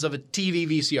problems of a TV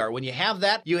VCR. When you have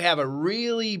that, you have a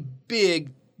really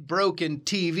big broken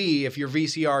TV if your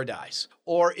VCR dies.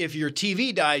 Or if your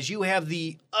TV dies, you have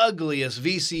the ugliest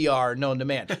VCR known to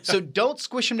man. So don't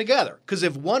squish them together, because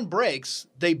if one breaks,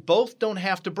 they both don't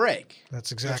have to break.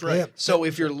 That's exactly it. So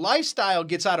if your lifestyle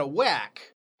gets out of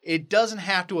whack, it doesn't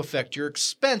have to affect your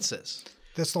expenses.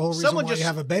 That's the whole reason why you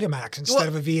have a Betamax instead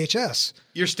of a VHS.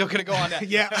 You're still going to go on that.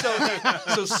 Yeah.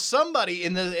 So somebody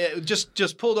in the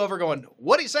just pulled over going,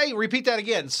 what do you say? Repeat that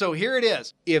again. So here it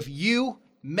is. If you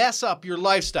mess up your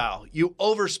lifestyle, you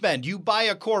overspend, you buy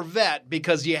a Corvette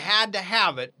because you had to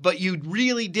have it, but you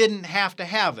really didn't have to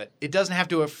have it, it doesn't have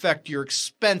to affect your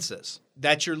expenses.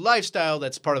 That's your lifestyle.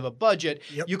 That's part of a budget.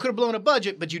 Yep. You could have blown a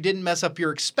budget, but you didn't mess up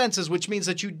your expenses, which means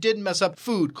that you didn't mess up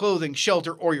food, clothing,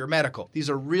 shelter, or your medical. These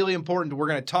are really important. We're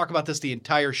going to talk about this the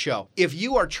entire show. If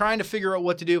you are trying to figure out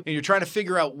what to do and you're trying to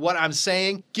figure out what I'm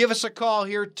saying, give us a call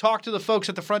here. Talk to the folks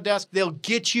at the front desk. They'll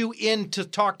get you in to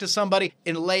talk to somebody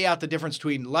and lay out the difference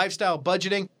between lifestyle,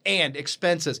 budgeting, and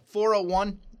expenses.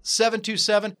 401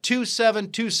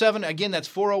 401-727-2727. Again, that's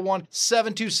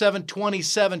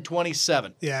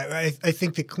 401-727-2727. Yeah, I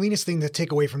think the cleanest thing to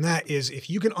take away from that is if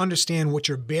you can understand what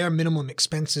your bare minimum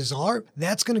expenses are,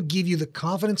 that's going to give you the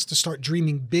confidence to start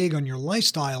dreaming big on your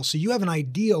lifestyle so you have an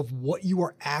idea of what you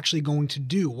are actually going to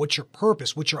do, what's your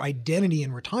purpose, what's your identity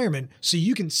in retirement, so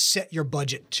you can set your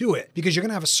budget to it. Because you're going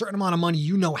to have a certain amount of money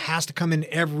you know has to come in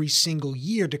every single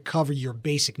year to cover your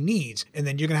basic needs, and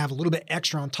then you're going to have a little bit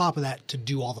extra on top of that to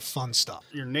do all the fun stuff.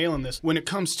 You're nailing this. When it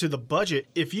comes to the budget,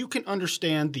 if you can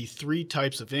understand the 3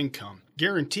 types of income,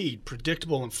 guaranteed,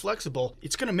 predictable, and flexible,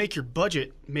 it's going to make your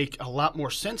budget make a lot more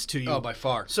sense to you. Oh, by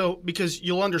far. So, because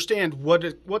you'll understand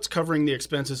what's covering the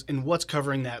expenses and what's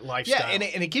covering that lifestyle. Yeah,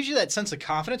 and it gives you that sense of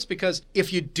confidence because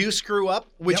if you do screw up,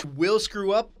 which will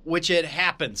screw up, which it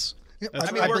happens. Yep.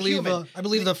 I mean, I we're believe human. I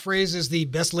believe the phrase is the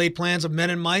best laid plans of men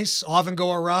and mice often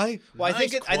go awry. Well, I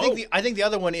think the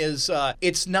other one is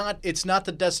it's not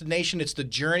the destination, it's the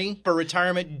journey. For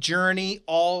retirement, journey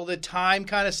all the time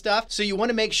kind of stuff. So you want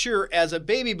to make sure as a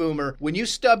baby boomer, when you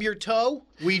stub your toe,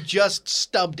 we just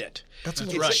stubbed it. That's a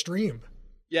little extreme.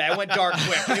 Yeah, it went dark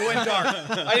quick. It went dark.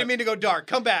 I didn't mean to go dark.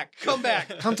 Come back. Come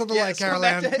to the light, Carol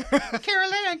Ann.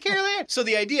 Carol Ann. So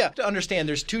the idea to understand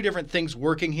there's 2 different things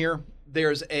working here.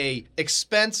 There's a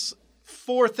expense,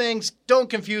 4 things. Don't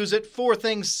confuse it. 4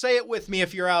 things. Say it with me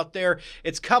if you're out there.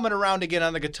 It's coming around again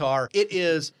on the guitar. It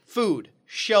is food,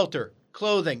 shelter,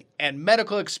 clothing, and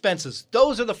medical expenses.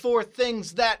 Those are the 4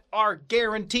 things that are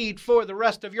guaranteed for the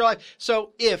rest of your life.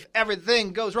 So if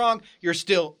everything goes wrong, you're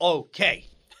still okay.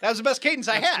 That was the best cadence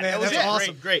I had. Man, that was that's it.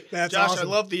 awesome. Great. That's Josh, awesome.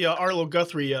 I love the Arlo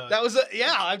Guthrie. That was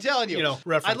I'm telling you.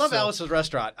 Reference. I love Alice's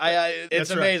Restaurant. It's That's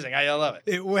amazing. right. I love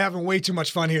it. We're having way too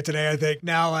much fun here today, I think.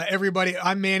 Now, everybody,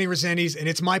 I'm Manny Resendiz, and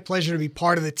it's my pleasure to be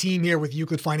part of the team here with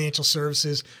Euclid Financial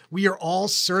Services. We are all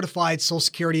certified Social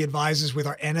Security advisors with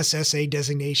our NSSA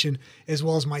designation, as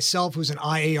well as myself, who's an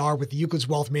IAR with the Euclid's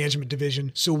Wealth Management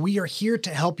Division. So we are here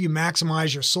to help you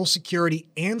maximize your Social Security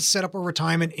and set up a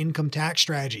retirement income tax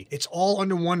strategy. It's all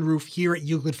under one roof here at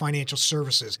Euclid Financial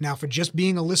Services. Now, for just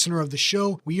being a listener of the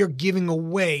show, we are giving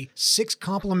away 6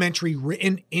 complimentary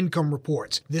written income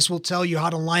reports. This will tell you how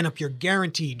to line up your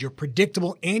guaranteed, your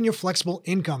predictable, and your flexible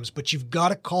incomes, but you've got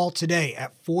to call today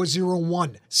at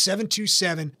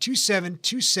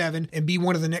 401-727-2727 and be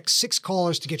one of the next 6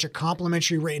 callers to get your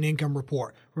complimentary written income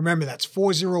report. Remember, that's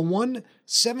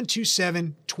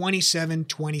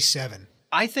 401-727-2727.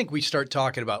 I think we start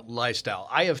talking about lifestyle.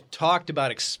 I have talked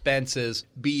about expenses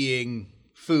being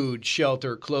food,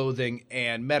 shelter, clothing,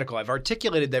 and medical. I've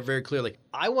articulated that very clearly.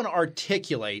 I want to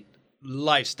articulate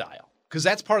lifestyle because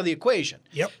that's part of the equation.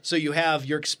 Yep. So you have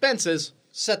your expenses,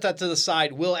 set that to the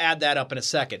side. We'll add that up in a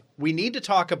second. We need to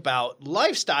talk about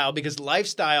lifestyle because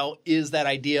lifestyle is that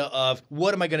idea of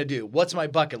what am I going to do? What's my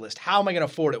bucket list? How am I going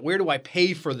to afford it? Where do I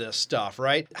pay for this stuff,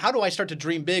 right? How do I start to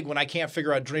dream big when I can't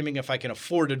figure out dreaming if I can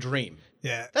afford to dream?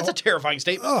 Yeah. That's a terrifying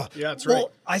statement. Yeah, that's right.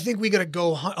 Well, I think we got to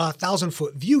go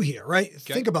 1,000-foot view here, right?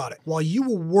 Okay. Think about it. While you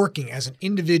were working as an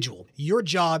individual, your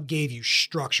job gave you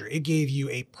structure. It gave you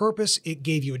a purpose. It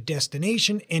gave you a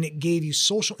destination, and it gave you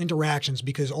social interactions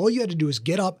because all you had to do is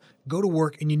get up, go to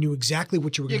work, and you knew exactly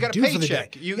what you were going to do for the day.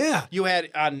 You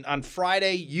had on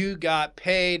Friday, you got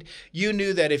paid. You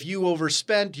knew that if you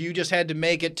overspent, you just had to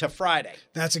make it to Friday.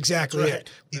 That's exactly it.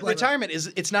 Retirement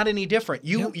it's not any different.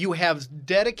 You have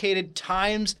dedicated times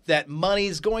that money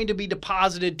is going to be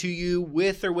deposited to you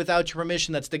with or without your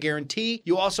permission. That's the guarantee.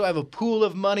 You also have a pool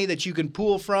of money that you can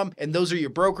pool from, and those are your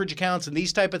brokerage accounts and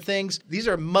these type of things. These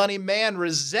are Money Man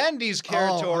Resendiz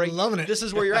territory. I'm loving it. This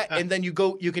is where you're at, and then you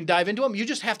can dive into them. You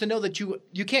just have to know that you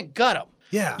can't gut them.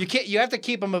 Yeah. You have to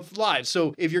keep them alive.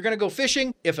 So if you're going to go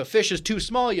fishing, if a fish is too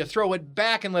small, you throw it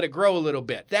back and let it grow a little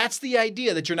bit. That's the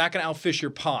idea, that you're not going to outfish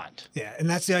your pond. Yeah, and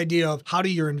that's the idea of how do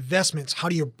your investments, how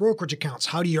do your brokerage accounts,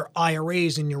 how do your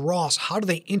IRAs and your Roths, how do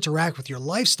they interact with your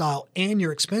lifestyle and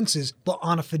your expenses, but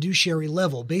on a fiduciary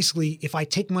level? Basically, if I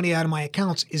take money out of my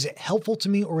accounts, is it helpful to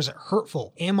me or is it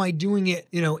hurtful? Am I doing it,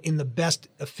 in the best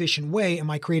efficient way? Am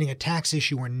I creating a tax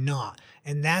issue or not?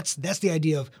 And that's the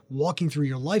idea of walking through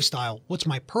your lifestyle. What's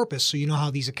my purpose? So you know how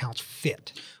these accounts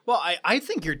fit. Well, I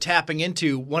think you're tapping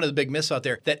into one of the big myths out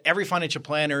there, that every financial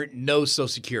planner knows Social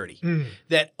Security,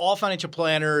 that all financial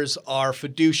planners are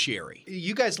fiduciary.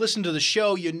 You guys listen to the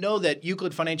show, you know that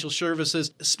Euclid Financial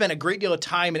Services spent a great deal of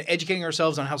time in educating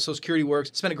ourselves on how Social Security works,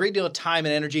 spent a great deal of time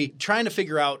and energy trying to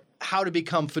figure out how to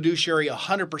become fiduciary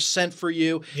 100% for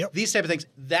you, these type of things.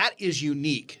 That is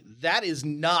unique. That is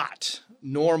not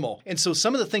normal. And so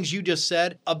some of the things you just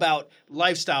said about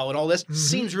lifestyle and all this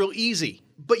seems real easy.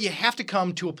 But you have to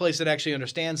come to a place that actually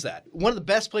understands that. One of the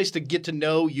best places to get to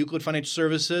know Euclid Financial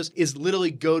Services is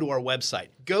literally go to our website.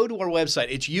 Go to our website.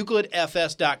 It's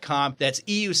euclidfs.com. That's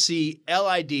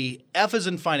EUCLID, F as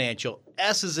in financial,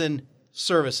 S as in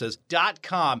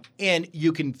services.com, and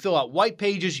you can fill out white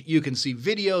pages. You can see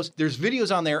videos. There's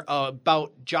videos on there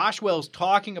about Josh Wells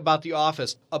talking about the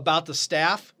office, about the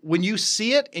staff. When you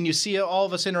see it and you see all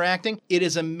of us interacting, it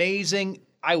is amazing.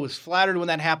 I was flattered when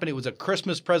that happened. It was a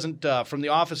Christmas present from the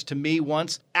office to me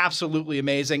once. Absolutely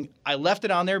amazing. I left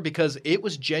it on there because it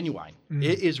was genuine.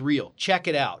 It is real. Check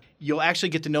it out. You'll actually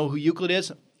get to know who Euclid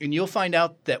is, and you'll find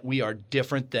out that we are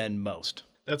different than most.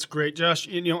 That's great, Josh.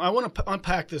 I want to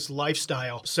unpack this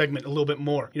lifestyle segment a little bit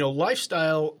more.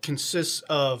 Lifestyle consists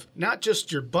of not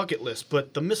just your bucket list,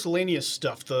 but the miscellaneous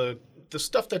stuff, the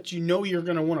stuff that you're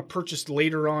going to want to purchase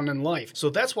later on in life. So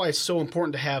that's why it's so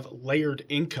important to have layered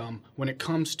income when it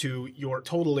comes to your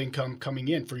total income coming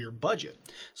in for your budget.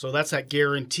 So that's that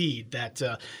guaranteed, that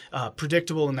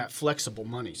predictable and that flexible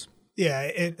monies. Yeah,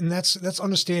 and that's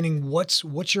understanding what's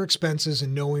your expenses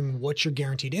and knowing what's your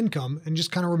guaranteed income, and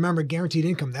just kind of remember guaranteed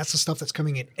income. That's the stuff that's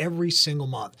coming in every single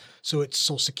month. So it's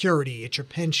Social Security, it's your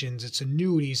pensions, it's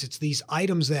annuities, it's these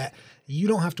items that you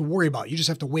don't have to worry about. You just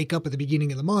have to wake up at the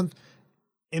beginning of the month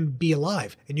and be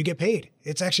alive, and you get paid.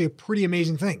 It's actually a pretty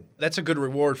amazing thing. That's a good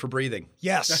reward for breathing.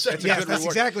 Yes, that's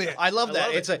exactly it. I love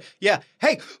that. It's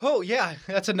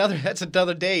that's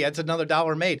another day. That's another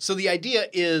dollar made. So the idea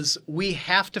is we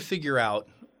have to figure out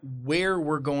where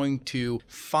we're going to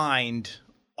find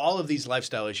all of these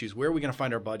lifestyle issues. Where are we going to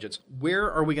find our budgets? Where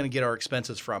are we going to get our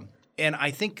expenses from? And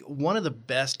I think one of the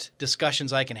best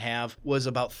discussions I can have was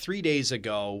about 3 days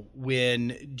ago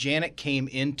when Janet came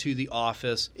into the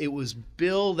office. It was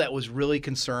Bill that was really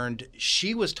concerned.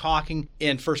 She was talking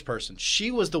in first person.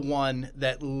 She was the one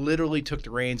that literally took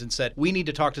the reins and said, we need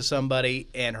to talk to somebody.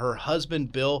 And her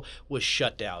husband, Bill, was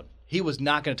shut down. He was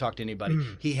not going to talk to anybody.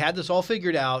 He had this all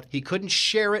figured out. He couldn't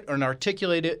share it or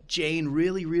articulate it. Jane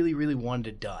really, really, really wanted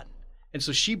it done. And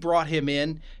so she brought him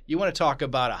in. You want to talk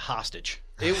about a hostage.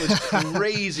 It was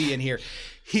crazy in here.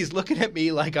 He's looking at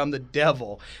me like I'm the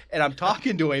devil, and I'm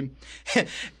talking to him,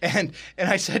 and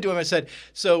I said to him,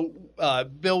 so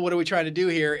Bill, what are we trying to do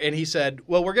here? And he said,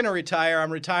 well, we're going to retire.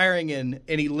 I'm retiring, and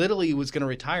he literally was going to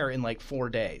retire in like 4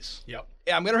 days. Yep.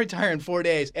 I'm going to retire in 4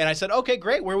 days. And I said, okay,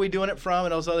 great. Where are we doing it from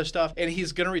and all this other stuff? And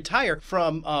he's going to retire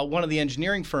from one of the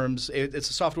engineering firms. It's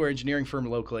a software engineering firm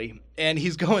locally. And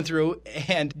he's going through,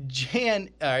 and Jane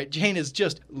is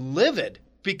just livid.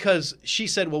 Because she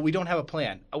said, well, we don't have a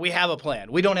plan. We have a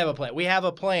plan. We don't have a plan. We have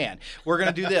a plan. We're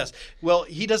going to do this. Well,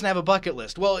 he doesn't have a bucket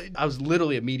list. Well, I was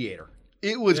literally a mediator.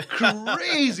 It was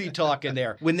crazy talking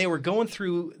there. When they were going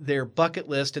through their bucket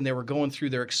list and they were going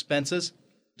through their expenses,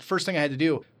 the first thing I had to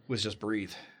do was just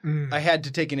breathe. I had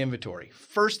to take an inventory.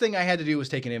 First thing I had to do was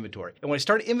take an inventory. And when I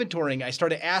started inventorying, I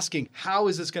started asking, how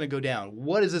is this going to go down?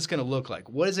 What is this going to look like?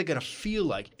 What is it going to feel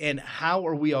like? And how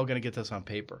are we all going to get this on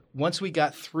paper? Once we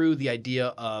got through the idea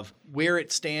of where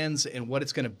it stands and what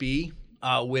it's going to be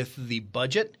with the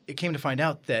budget, it came to find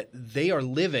out that they are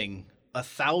living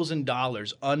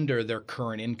 $1,000 under their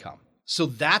current income. So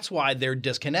that's why they're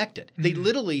disconnected. They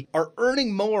literally are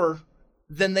earning more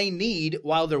than they need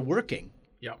while they're working.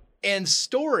 And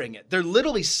storing it. They're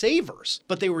literally savers,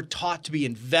 but they were taught to be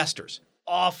investors.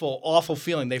 Awful, awful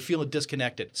feeling. They feel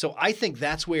disconnected. So I think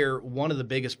that's where one of the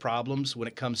biggest problems when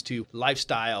it comes to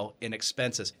lifestyle and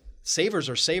expenses. Savers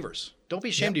are savers. Don't be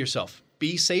ashamed of yourself.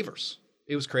 Be savers.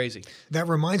 It was crazy. That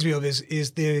reminds me of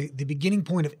is the beginning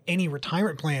point of any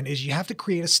retirement plan is you have to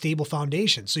create a stable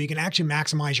foundation so you can actually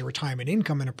maximize your retirement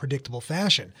income in a predictable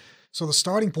fashion. So the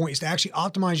starting point is to actually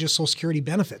optimize your Social Security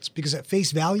benefits, because at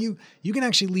face value, you can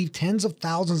actually leave tens of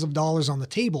thousands of dollars on the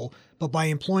table, but by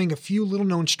employing a few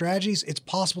little-known strategies, it's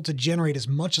possible to generate as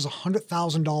much as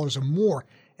 $100,000 or more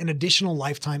in additional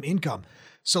lifetime income.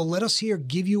 So let us here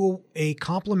give you a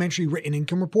complimentary written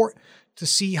income report to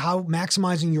see how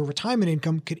maximizing your retirement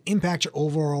income could impact your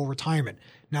overall retirement.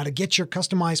 Now, to get your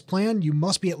customized plan, you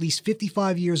must be at least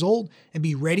 55 years old and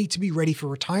be ready for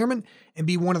retirement, and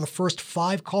be one of the first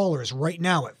 5 callers right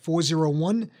now at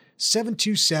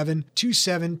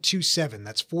 401-727-2727.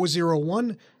 That's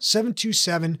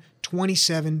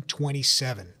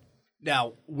 401-727-2727.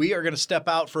 Now, we are going to step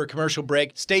out for a commercial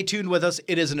break. Stay tuned with us.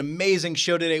 It is an amazing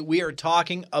show today. We are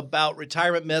talking about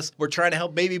retirement myths. We're trying to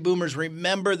help baby boomers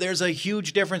remember there's a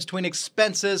huge difference between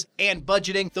expenses and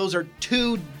budgeting. Those are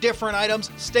 2 different items.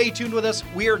 Stay tuned with us.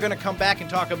 We are going to come back and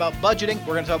talk about budgeting.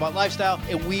 We're going to talk about lifestyle,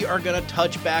 and we are going to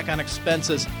touch back on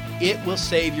expenses. It will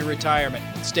save your retirement.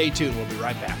 Stay tuned. We'll be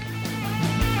right back.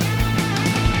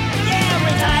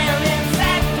 Yeah, Retirement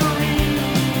Factory,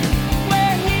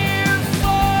 where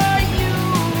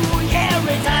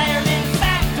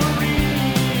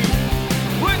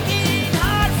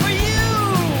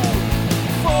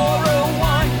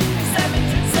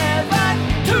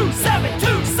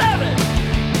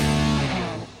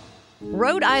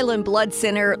Rhode Island Blood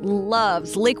Center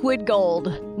loves liquid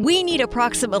gold. We need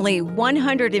approximately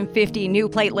 150 new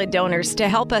platelet donors to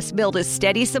help us build a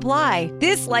steady supply.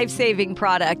 This life-saving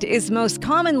product is most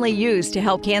commonly used to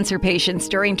help cancer patients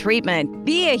during treatment.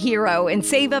 Be a hero and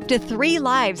save up to 3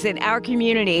 lives in our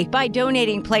community by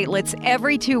donating platelets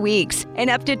every 2 weeks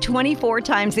and up to 24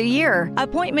 times a year.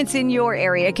 Appointments in your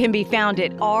area can be found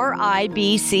at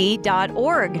ribc.org.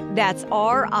 That's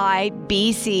ribc.org.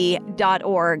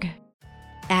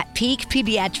 At Peak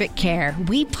Pediatric Care,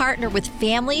 we partner with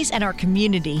families and our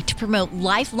community to promote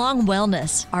lifelong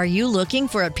wellness. Are you looking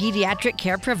for a pediatric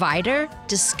care provider?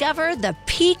 Discover the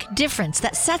Peak difference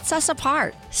that sets us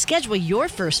apart. Schedule your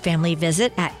first family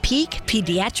visit at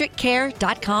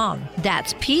peakpediatriccare.com.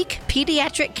 That's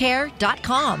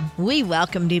peakpediatriccare.com. We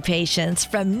welcome new patients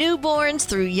from newborns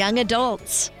through young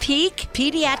adults. Peak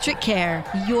Pediatric Care,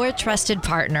 your trusted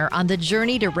partner on the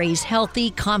journey to raise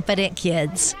healthy, confident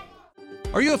kids.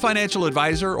 Are you a financial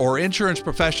advisor or insurance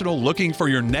professional looking for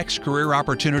your next career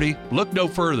opportunity? Look no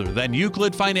further than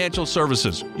Euclid Financial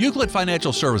Services. Euclid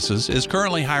Financial Services is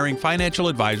currently hiring financial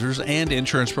advisors and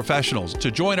insurance professionals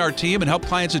to join our team and help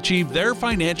clients achieve their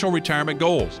financial retirement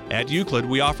goals. At Euclid,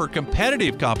 we offer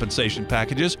competitive compensation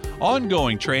packages,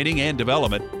 ongoing training and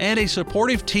development, and a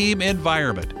supportive team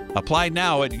environment. Apply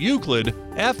now at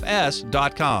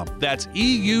euclidfs.com. That's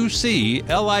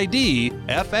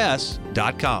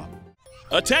EUCLIDFS.com.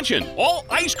 Attention, all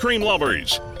ice cream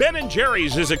lovers! Ben &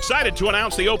 Jerry's is excited to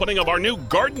announce the opening of our new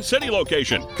Garden City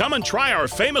location. Come and try our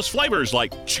famous flavors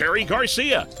like Cherry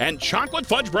Garcia and Chocolate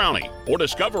Fudge Brownie, or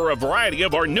discover a variety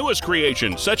of our newest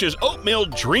creations such as Oatmeal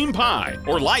Dream Pie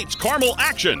or Lights Caramel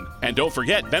Action. And don't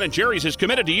forget, Ben & Jerry's is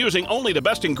committed to using only the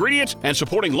best ingredients and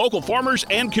supporting local farmers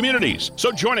and communities.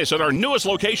 So join us at our newest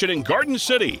location in Garden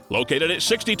City, located at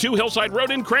 62 Hillside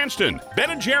Road in Cranston.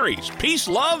 Ben & Jerry's, peace,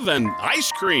 love, and ice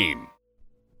cream.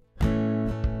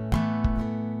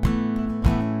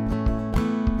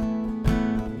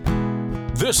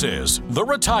 This is The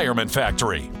Retirement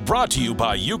Factory, brought to you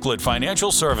by Euclid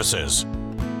Financial Services.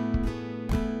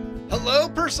 Hello,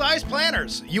 Precise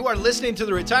Planners. You are listening to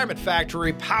The Retirement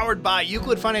Factory, powered by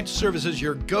Euclid Financial Services,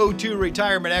 your go-to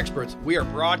retirement experts. We are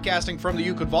broadcasting from the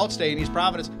Euclid Vault Stay in East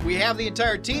Providence. We have the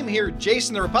entire team here.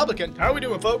 Jason the Republican. How are we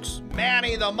doing, folks?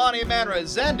 Manny the Money Man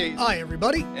Resendiz. Hi,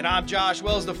 everybody. And I'm Josh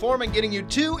Wells, the foreman, getting you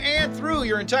to and through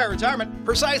your entire retirement.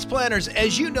 Precise Planners,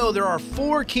 as you know, there are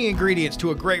 4 key ingredients to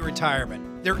a great retirement.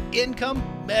 They're income,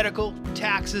 medical,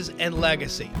 taxes, and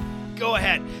legacy. Go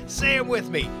ahead, say them with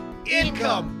me.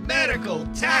 Income, medical,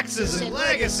 taxes, and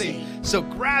legacy. So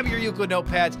grab your Euclid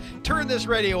notepads, turn this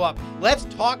radio up. Let's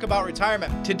talk about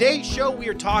retirement. Today's show, we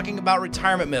are talking about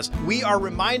retirement myths. We are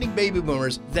reminding baby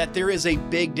boomers that there is a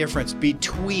big difference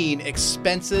between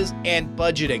expenses and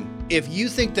budgeting. If you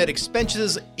think that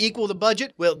expenses equal the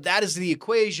budget, well, that is the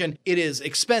equation. It is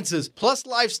expenses plus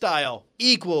lifestyle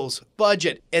equals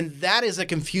budget. And that is a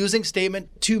confusing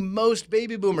statement to most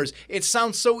baby boomers. It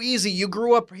sounds so easy. You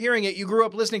grew up hearing it. You grew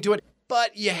up listening to it.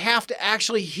 But you have to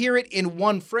actually hear it in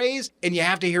one phrase, and you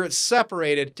have to hear it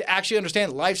separated to actually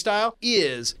understand lifestyle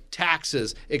is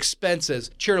taxes,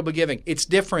 expenses, charitable giving. It's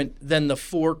different than the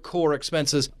 4 core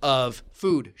expenses of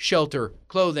food, shelter,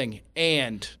 clothing,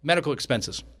 and medical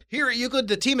expenses. Here at Euclid,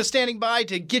 the team is standing by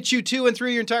to get you to and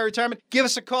through your entire retirement. Give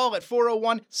us a call at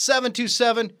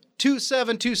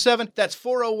 401-727-2727. That's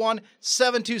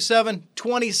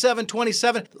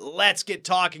 401-727-2727. Let's get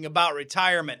talking about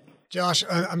retirement. Josh,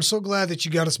 I'm so glad that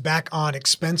you got us back on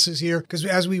expenses here, because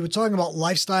as we were talking about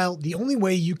lifestyle, the only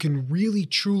way you can really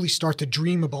truly start to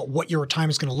dream about what your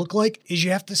retirement is going to look like is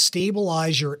you have to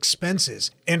stabilize your expenses.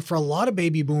 And for a lot of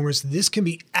baby boomers, this can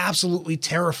be absolutely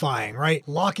terrifying, right?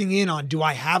 Locking in on, do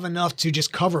I have enough to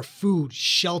just cover food,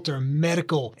 shelter,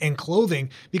 medical, and clothing?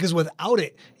 Because without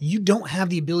it, you don't have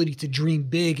the ability to dream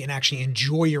big and actually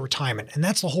enjoy your retirement. And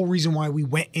that's the whole reason why we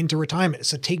went into retirement, is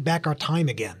to take back our time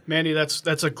again. Manny,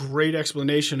 that's a great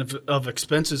explanation of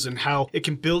expenses and how it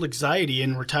can build anxiety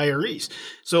in retirees.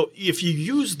 So if you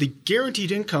use the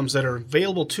guaranteed incomes that are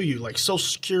available to you, like Social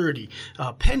Security,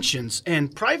 pensions,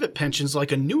 and private pensions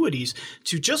like annuities,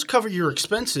 to just cover your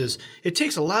expenses, it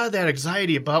takes a lot of that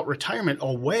anxiety about retirement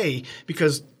away,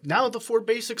 because now the 4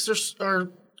 basics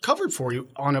are covered for you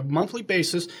on a monthly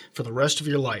basis for the rest of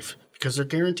your life, because they're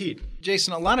guaranteed.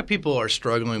 Jason, a lot of people are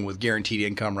struggling with guaranteed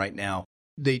income right now.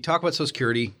 They talk about Social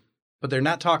Security, but they're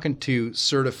not talking to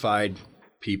certified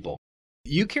people.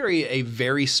 You carry a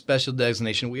very special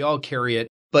designation. We all carry it,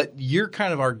 but you're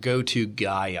kind of our go-to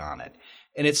guy on it.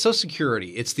 And it's Social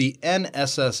Security. It's the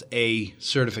NSSA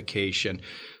certification.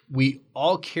 We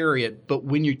all carry it, but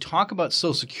when you talk about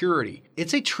Social Security,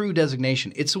 it's a true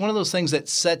designation. It's one of those things that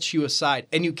sets you aside.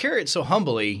 And you carry it so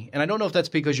humbly. And I don't know if that's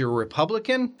because you're a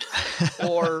Republican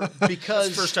or because...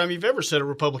 It's the first time you've ever said a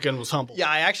Republican was humble. Yeah,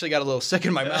 I actually got a little sick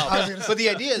in my mouth. But the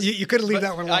idea is... You couldn't leave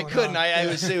that one alone. I couldn't.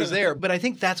 It was there. But I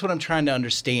think that's what I'm trying to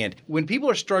understand. When people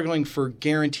are struggling for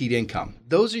guaranteed income,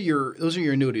 those are your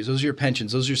annuities, those are your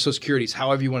pensions, those are your Social Securities,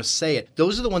 however you want to say it.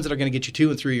 Those are the ones that are going to get you to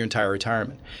and through your entire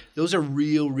retirement. Those are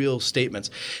real statements.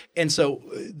 And so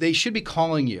they should be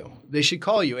calling you. They should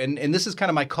call you. And this is kind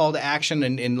of my call to action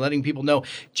and letting people know.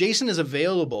 Jason is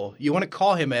available. You want to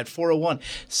call him at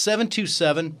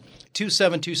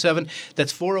 401-727-2727.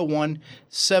 That's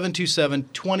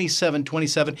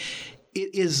 401-727-2727.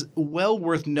 It is well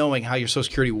worth knowing how your Social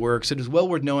Security works. It is well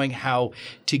worth knowing how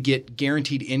to get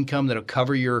guaranteed income that will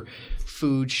cover your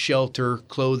food, shelter,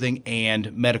 clothing,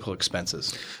 and medical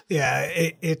expenses. Yeah,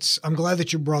 I'm glad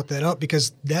that you brought that up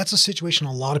because that's a situation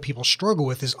a lot of people struggle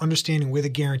with is understanding where the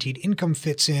guaranteed income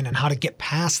fits in and how to get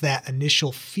past that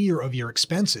initial fear of your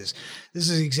expenses. This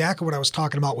is exactly what I was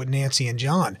talking about with Nancy and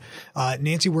John.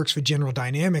 Nancy works for General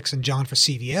Dynamics and John for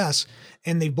CVS,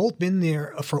 and they've both been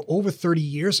there for over 30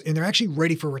 years, and they're actually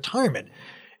ready for retirement,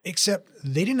 except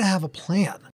they didn't have a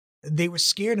plan. They were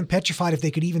scared and petrified if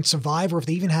they could even survive or if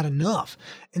they even had enough.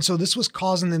 And so this was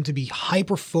causing them to be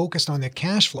hyper-focused on their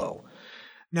cash flow.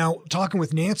 Now, talking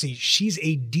with Nancy, she's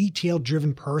a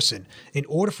detail-driven person. In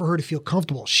order for her to feel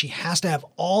comfortable, she has to have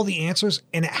all the answers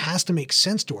and it has to make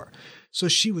sense to her. So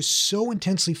she was so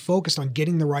intensely focused on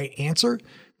getting the right answer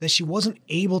that she wasn't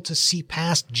able to see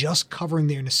past just covering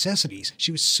their necessities.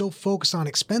 She was so focused on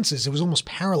expenses, it was almost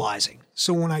paralyzing.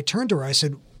 So when I turned to her, I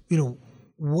said,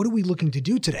 what are we looking to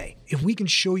do today? If we can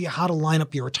show you how to line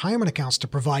up your retirement accounts to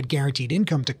provide guaranteed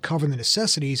income to cover the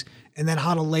necessities, and then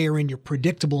how to layer in your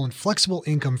predictable and flexible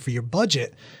income for your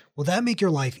budget, will that make your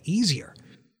life easier?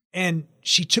 And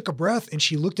she took a breath and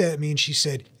she looked at me and she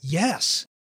said, yes,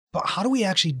 but how do we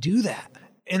actually do that?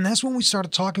 And that's when we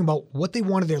started talking about what they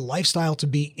wanted their lifestyle to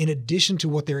be in addition to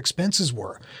what their expenses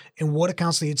were and what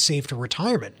accounts they had saved for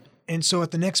retirement. And so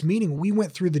at the next meeting, we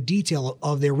went through the detail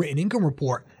of their written income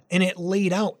report, and it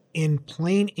laid out in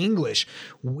plain English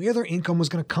where their income was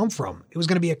going to come from. It was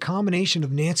going to be a combination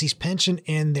of Nancy's pension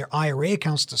and their IRA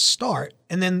accounts to start,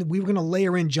 and then we were going to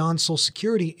layer in John's Social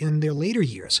Security in their later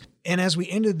years. And as we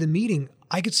ended the meeting,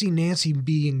 I could see Nancy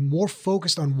being more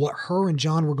focused on what her and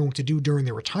John were going to do during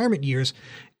their retirement years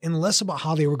and less about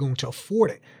how they were going to afford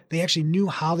it. They actually knew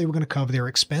how they were going to cover their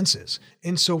expenses.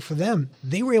 And so for them,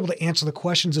 they were able to answer the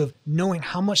questions of knowing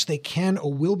how much they can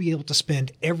or will be able to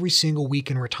spend every single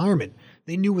week in retirement.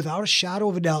 They knew without a shadow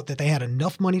of a doubt that they had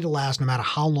enough money to last no matter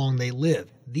how long they live.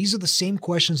 These are the same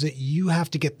questions that you have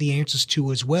to get the answers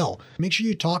to as well. Make sure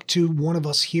you talk to one of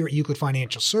us here at Euclid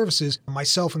Financial Services,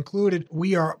 myself included.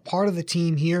 We are part of the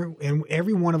team here, and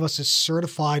every one of us is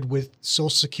certified with Social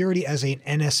Security as an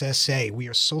NSSA. We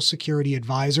are Social Security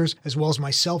advisors, as well as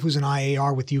myself, who's an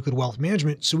IAR with Euclid Wealth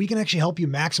Management, so we can actually help you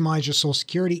maximize your Social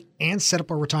Security and set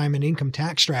up a retirement income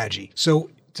tax strategy. So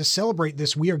to celebrate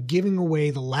this, we are giving away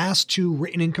the last 2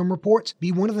 written income reports.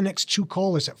 Be one of the next 2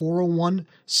 callers at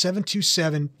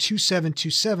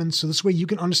 401-727-2727. So this way you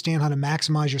can understand how to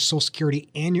maximize your Social Security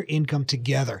and your income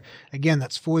together. Again,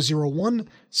 that's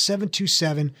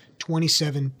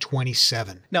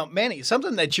 401-727-2727. Now, Manny,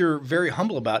 something that you're very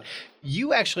humble about,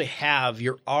 you actually have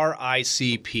your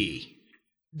RICP.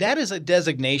 That is a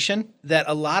designation that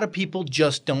a lot of people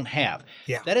just don't have.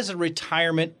 Yeah. That is a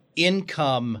retirement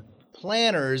income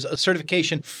planners, a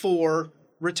certification for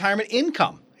retirement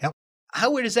income. Yep.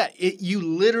 How weird is that? You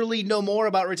literally know more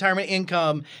about retirement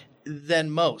income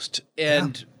than most.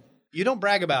 And you don't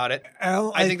brag about it.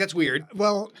 I think that's weird.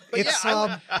 Well, but it's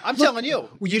I'm telling you.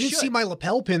 Well, you didn't see my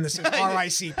lapel pin that says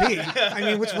RICP. I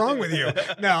mean, what's wrong with you?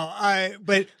 No,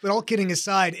 but all kidding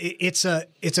aside, it's a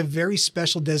very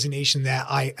special designation that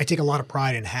I take a lot of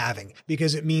pride in having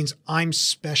because it means I'm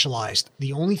specialized.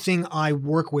 The only thing I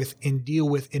work with and deal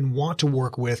with and want to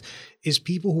work with is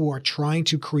people who are trying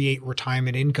to create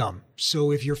retirement income.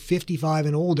 So if you're 55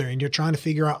 and older and you're trying to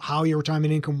figure out how your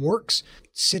retirement income works,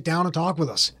 sit down and talk with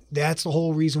us. That's the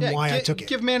whole reason why I took it.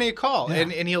 Give Manny a call, and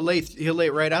he'll lay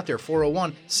it right out there,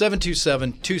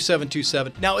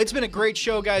 401-727-2727. Now, it's been a great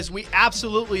show, guys. We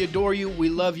absolutely adore you. We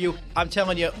love you. I'm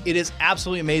telling you, it is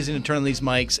absolutely amazing to turn on these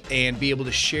mics and be able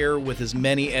to share with as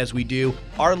many as we do.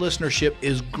 Our listenership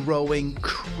is growing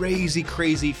crazy,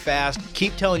 crazy fast.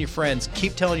 Keep telling your friends.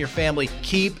 Keep telling your family.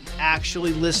 Keep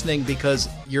actually listening because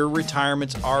your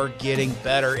retirements are getting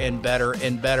better and better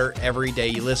and better every day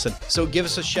you listen. So give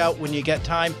us a shout when you get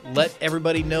time. Let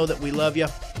everybody know that we love you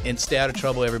and stay out of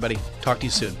trouble, everybody. Talk to you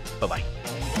soon. Bye-bye.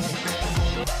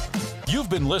 You've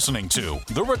been listening to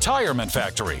The Retirement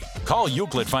Factory. Call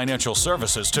Euclid Financial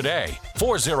Services today,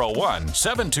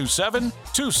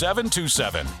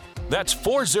 401-727-2727. That's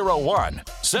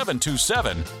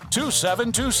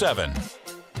 401-727-2727.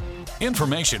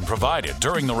 Information provided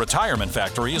during The Retirement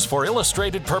Factory is for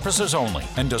illustrated purposes only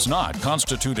and does not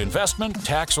constitute investment,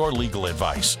 tax, or legal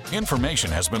advice.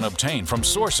 Information has been obtained from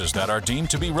sources that are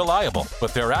deemed to be reliable,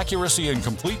 but their accuracy and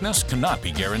completeness cannot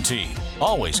be guaranteed.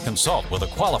 Always consult with a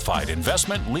qualified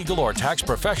investment, legal, or tax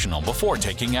professional before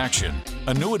taking action.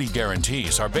 Annuity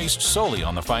guarantees are based solely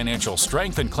on the financial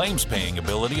strength and claims-paying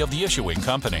ability of the issuing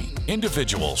company.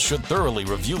 Individuals should thoroughly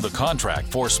review the contract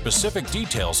for specific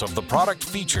details of the product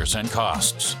features and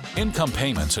costs. Income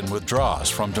payments and withdrawals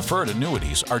from deferred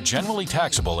annuities are generally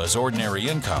taxable as ordinary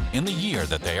income in the year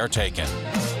that they are taken.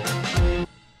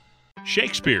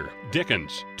 Shakespeare,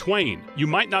 Dickens, Twain. You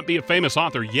might not be a famous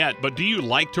author yet, but do you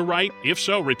like to write? If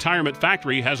so, Retirement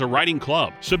Factory has a writing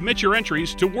club. Submit your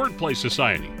entries to Wordplay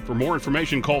Society. For more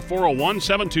information, call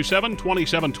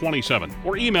 401-727-2727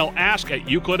 or email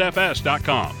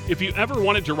ask@euclidfs.com. If you ever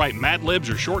wanted to write Mad Libs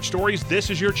or short stories,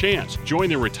 this is your chance. Join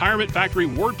the Retirement Factory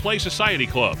Wordplay Society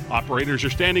Club. Operators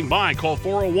are standing by. Call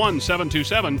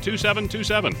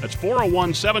 401-727-2727. That's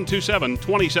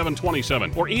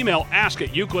 401-727-2727 or email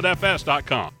ask@euclidfs.com.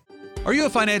 Are you a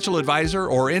financial advisor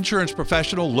or insurance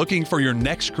professional looking for your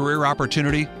next career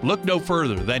opportunity? Look no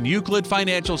further than Euclid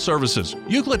Financial Services.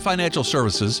 Euclid Financial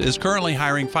Services is currently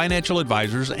hiring financial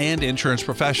advisors and insurance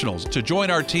professionals to join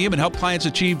our team and help clients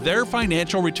achieve their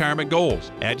financial retirement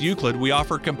goals. At Euclid, we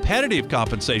offer competitive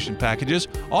compensation packages,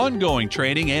 ongoing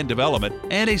training and development,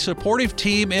 and a supportive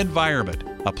team environment.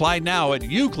 Apply now at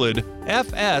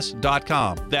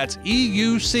euclidfs.com. That's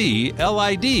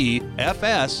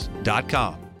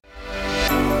EUCLIDFS.com.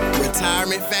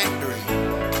 Retirement Factory,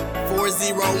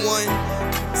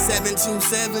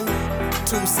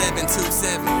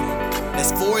 401-727-2727.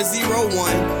 That's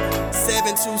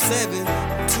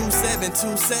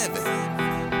 401-727-2727.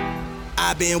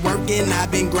 I've been working,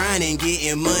 I've been grinding,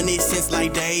 getting money since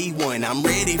like day one. I'm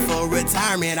ready for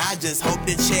retirement, I just hope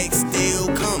the checks still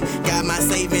come. Got my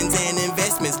savings and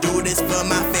investments, do this for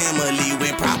my family.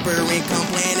 With proper income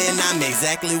planning, I'm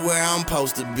exactly where I'm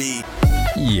supposed to be.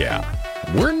 Yeah,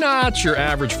 we're not your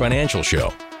average financial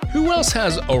show. Who else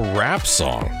has a rap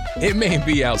song? It may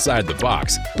be outside the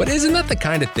box, but isn't that the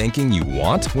kind of thinking you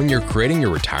want when you're creating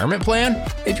your retirement plan?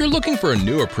 If you're looking for a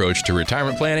new approach to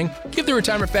retirement planning, give the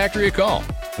Retirement Factory a call.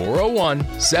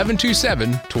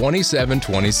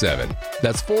 401-727-2727.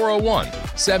 That's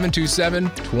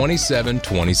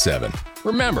 401-727-2727.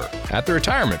 Remember, at the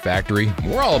Retirement Factory,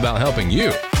 we're all about helping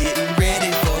you.